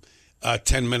from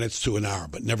 10 minutes to an hour,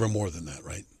 but never more than that,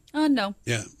 right? No.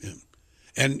 Yeah.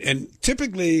 And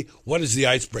typically, what is the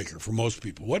icebreaker for most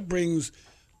people? What brings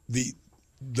the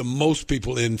most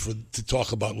people in to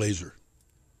talk about laser?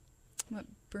 What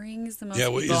brings the most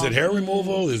people? Is it hair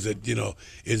removal? Is it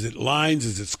is it lines?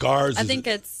 Is it scars? I think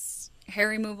it's hair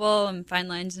removal and fine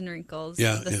lines and wrinkles.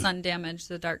 The sun damage,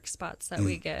 the dark spots that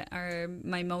we get are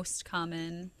my most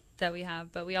common that we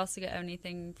have. But we also get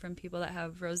anything from people that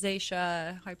have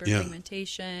rosacea,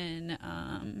 hyperpigmentation.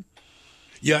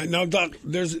 Now, Doc,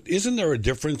 isn't there a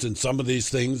difference in some of these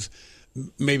things?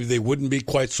 Maybe they wouldn't be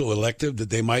quite so elective,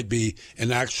 that they might be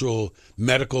an actual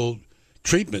medical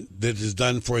treatment that is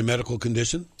done for a medical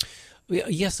condition?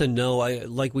 Yes and no.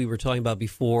 Like we were talking about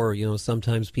before,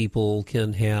 sometimes people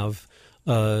can have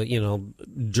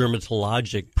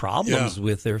dermatologic problems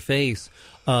with their face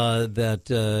that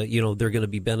they're going to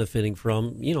be benefiting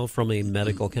from, from a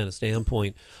medical kind of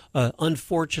standpoint.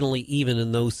 Unfortunately, even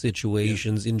in those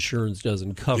situations, insurance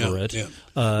doesn't cover it. Yeah.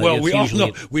 Well,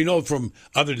 we know from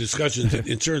other discussions that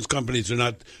insurance companies are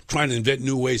not trying to invent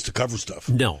new ways to cover stuff.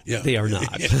 No, they are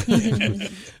not.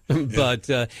 But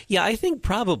I think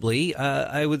probably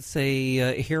I would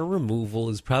say hair removal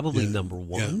is probably number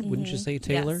one. Wouldn't you say,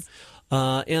 Taylor? Yes.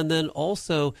 And then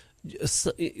also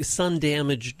sun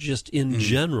damage just in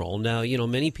general. Now,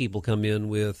 many people come in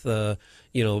with,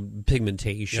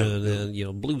 pigmentation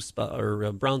and, blue spot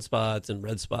or brown spots and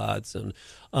red spots. And,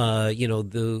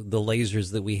 the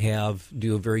lasers that we have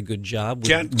do a very good job with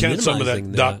can't some of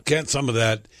minimizing that. Can't some of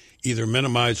that either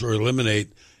minimize or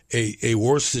eliminate a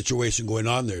worse situation going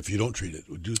on there if you don't treat it?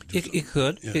 It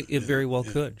could. It very well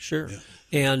could. Sure. Yeah.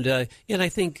 And I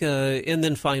think and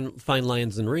then fine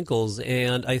lines and wrinkles,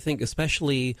 and I think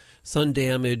especially sun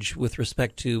damage with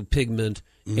respect to pigment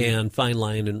and fine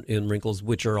line and wrinkles,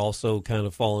 which are also kind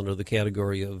of fall under the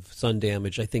category of sun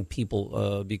damage. I think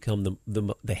people become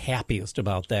the happiest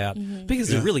about that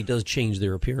because it really does change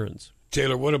their appearance.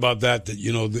 Taylor, what about that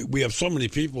we have so many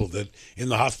people that in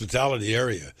the hospitality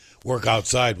area work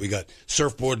outside. We got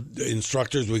surfboard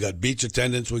instructors, we got beach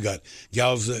attendants, we got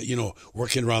gals,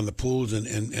 working around the pools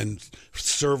and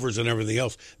servers and everything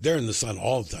else. They're in the sun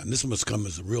all the time. This must come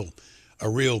as a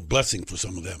real blessing for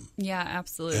some of them. Yeah,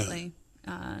 absolutely.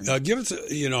 Give us,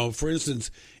 for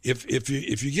instance,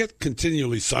 if you get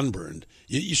continually sunburned,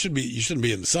 you shouldn't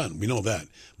be in the sun. We know that.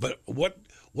 But what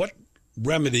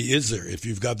remedy is there if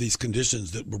you've got these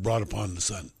conditions that were brought upon the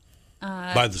sun,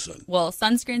 by the sun? Well,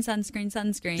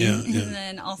 sunscreen. Yeah. And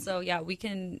then also, we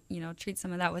can, treat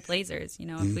some of that with lasers.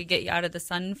 If we get you out of the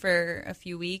sun for a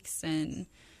few weeks and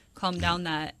calm down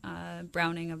that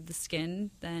browning of the skin,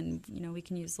 then, we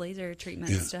can use laser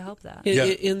treatments to help that.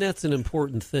 And that's an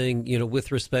important thing,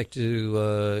 with respect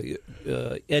to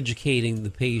educating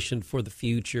the patient for the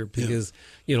future, because,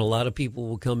 a lot of people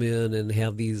will come in and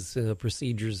have these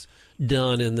procedures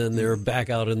done, and then they're back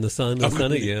out in the sun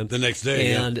again the next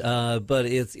day. And but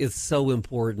it's so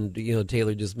important.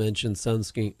 Taylor just mentioned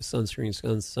sunscreen.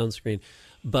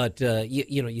 But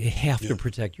you have to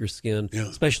protect your skin,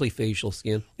 especially facial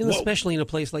skin, and especially in a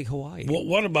place like Hawaii.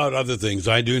 What about other things?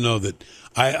 I do know that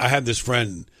I had this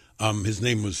friend. His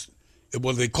name was,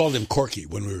 they called him Corky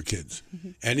when we were kids,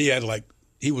 and he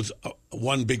was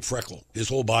one big freckle. His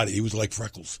whole body, he was like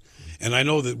freckles. And I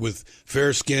know that with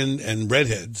fair skin and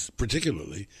redheads,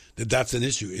 particularly, that's an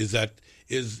issue. Is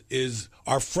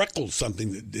our freckles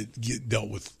something that get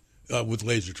dealt with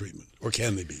laser treatment, or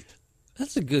can they be?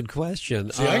 That's a good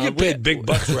question. See, I get paid big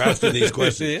bucks for asking these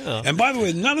questions. And by the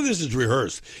way, none of this is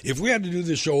rehearsed. If we had to do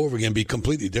this show over again, it'd be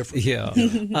completely different.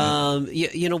 We've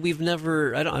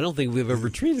never. I don't think we've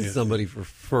ever treated somebody for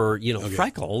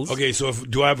freckles. Okay, so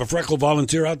do I have a freckle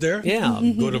volunteer out there? Yeah.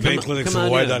 Go to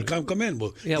veinclinicshawaii.com. Come in.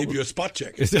 We'll give you a spot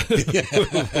check.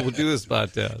 We'll do a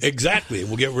spot test. Exactly.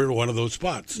 We'll get rid of one of those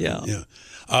spots. Yeah.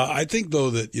 I think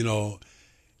though that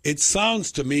it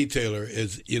sounds to me, Taylor,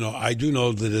 I do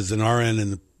know that as an RN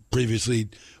and previously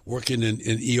working in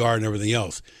ER and everything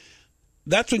else,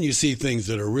 that's when you see things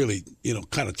that are really,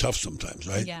 kind of tough sometimes,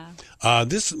 right? Yeah.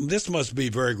 This must be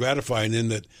very gratifying in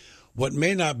that what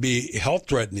may not be health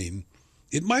threatening,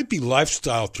 it might be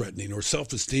lifestyle threatening or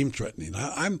self-esteem threatening.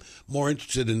 I'm more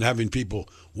interested in having people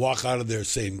walk out of there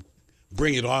saying,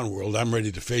 bring it on, world. I'm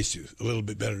ready to face you a little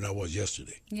bit better than I was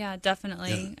yesterday. Yeah,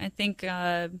 definitely. Yeah. I think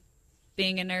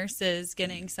being a nurse is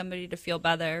getting somebody to feel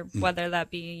better, whether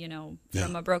that be,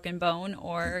 from a broken bone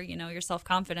or, your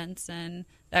self-confidence. And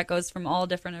that goes from all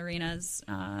different arenas.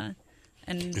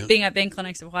 Being at Vein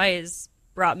Clinics of Hawaii has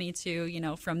brought me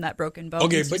to, from that broken bone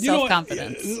to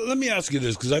self-confidence. Let me ask you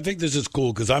this, because I think this is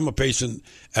cool, because I'm a patient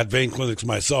at Vein Clinics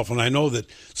myself, and I know that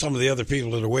some of the other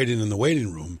people that are waiting in the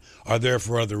waiting room are there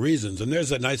for other reasons. And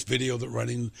there's a nice video that's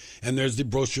running, and there's the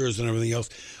brochures and everything else.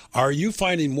 Are you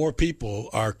finding more people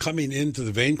are coming into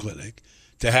the Vein Clinic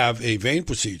to have a vein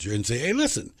procedure and say, hey,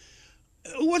 listen,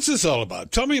 what's this all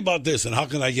about? Tell me about this, and how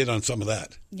can I get on some of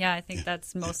that? Yeah, I think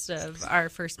that's most of our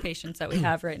first patients that we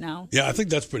have right now. Yeah, I think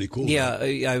that's pretty cool. Yeah,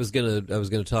 I was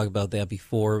gonna talk about that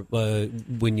before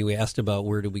when you asked about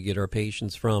where do we get our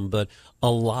patients from, but a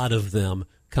lot of them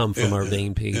come from our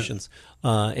vein patients.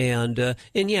 And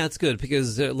it's good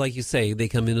because, like you say, they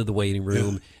come into the waiting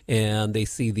room and they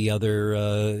see the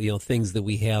other, things that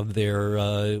we have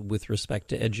there with respect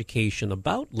to education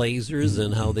about lasers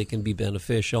and how they can be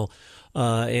beneficial.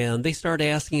 And they start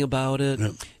asking about it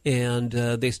and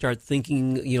they start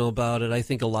thinking, about it. I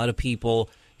think a lot of people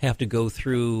have to go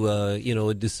through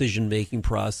a decision-making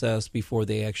process before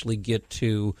they actually get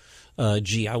to, I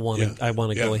want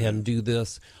to go ahead and do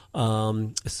this.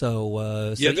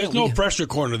 There's no pressure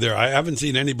corner there. I haven't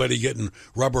seen anybody getting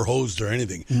rubber hosed or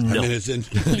anything. No. I mean, it's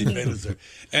infinitely painless there.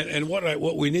 And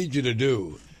what we need you to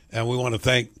do, and we want to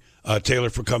thank Taylor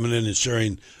for coming in and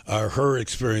sharing her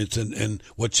experience and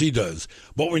what she does.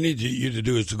 What we need you to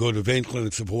do is to go to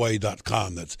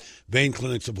veinclinicsofhawaii.com. That's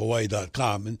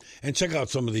veinclinicsofhawaii.com and check out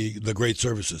some of the great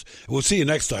services. We'll see you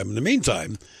next time. In the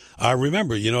meantime,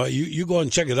 remember, you go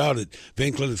and check it out at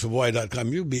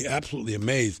veinclinicsofhawaii.com. You'll be absolutely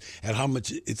amazed at how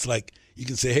much it's like. You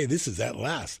can say, hey, this is at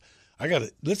last.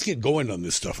 Let's get going on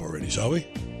this stuff already, shall we?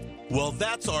 Well,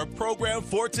 that's our program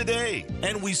for today,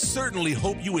 and we certainly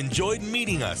hope you enjoyed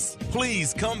meeting us.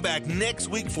 Please come back next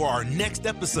week for our next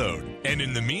episode. And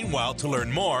in the meanwhile, to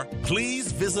learn more,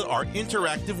 please visit our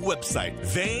interactive website,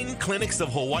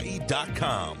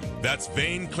 veinclinicsofhawaii.com. That's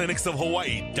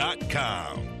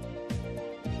veinclinicsofhawaii.com.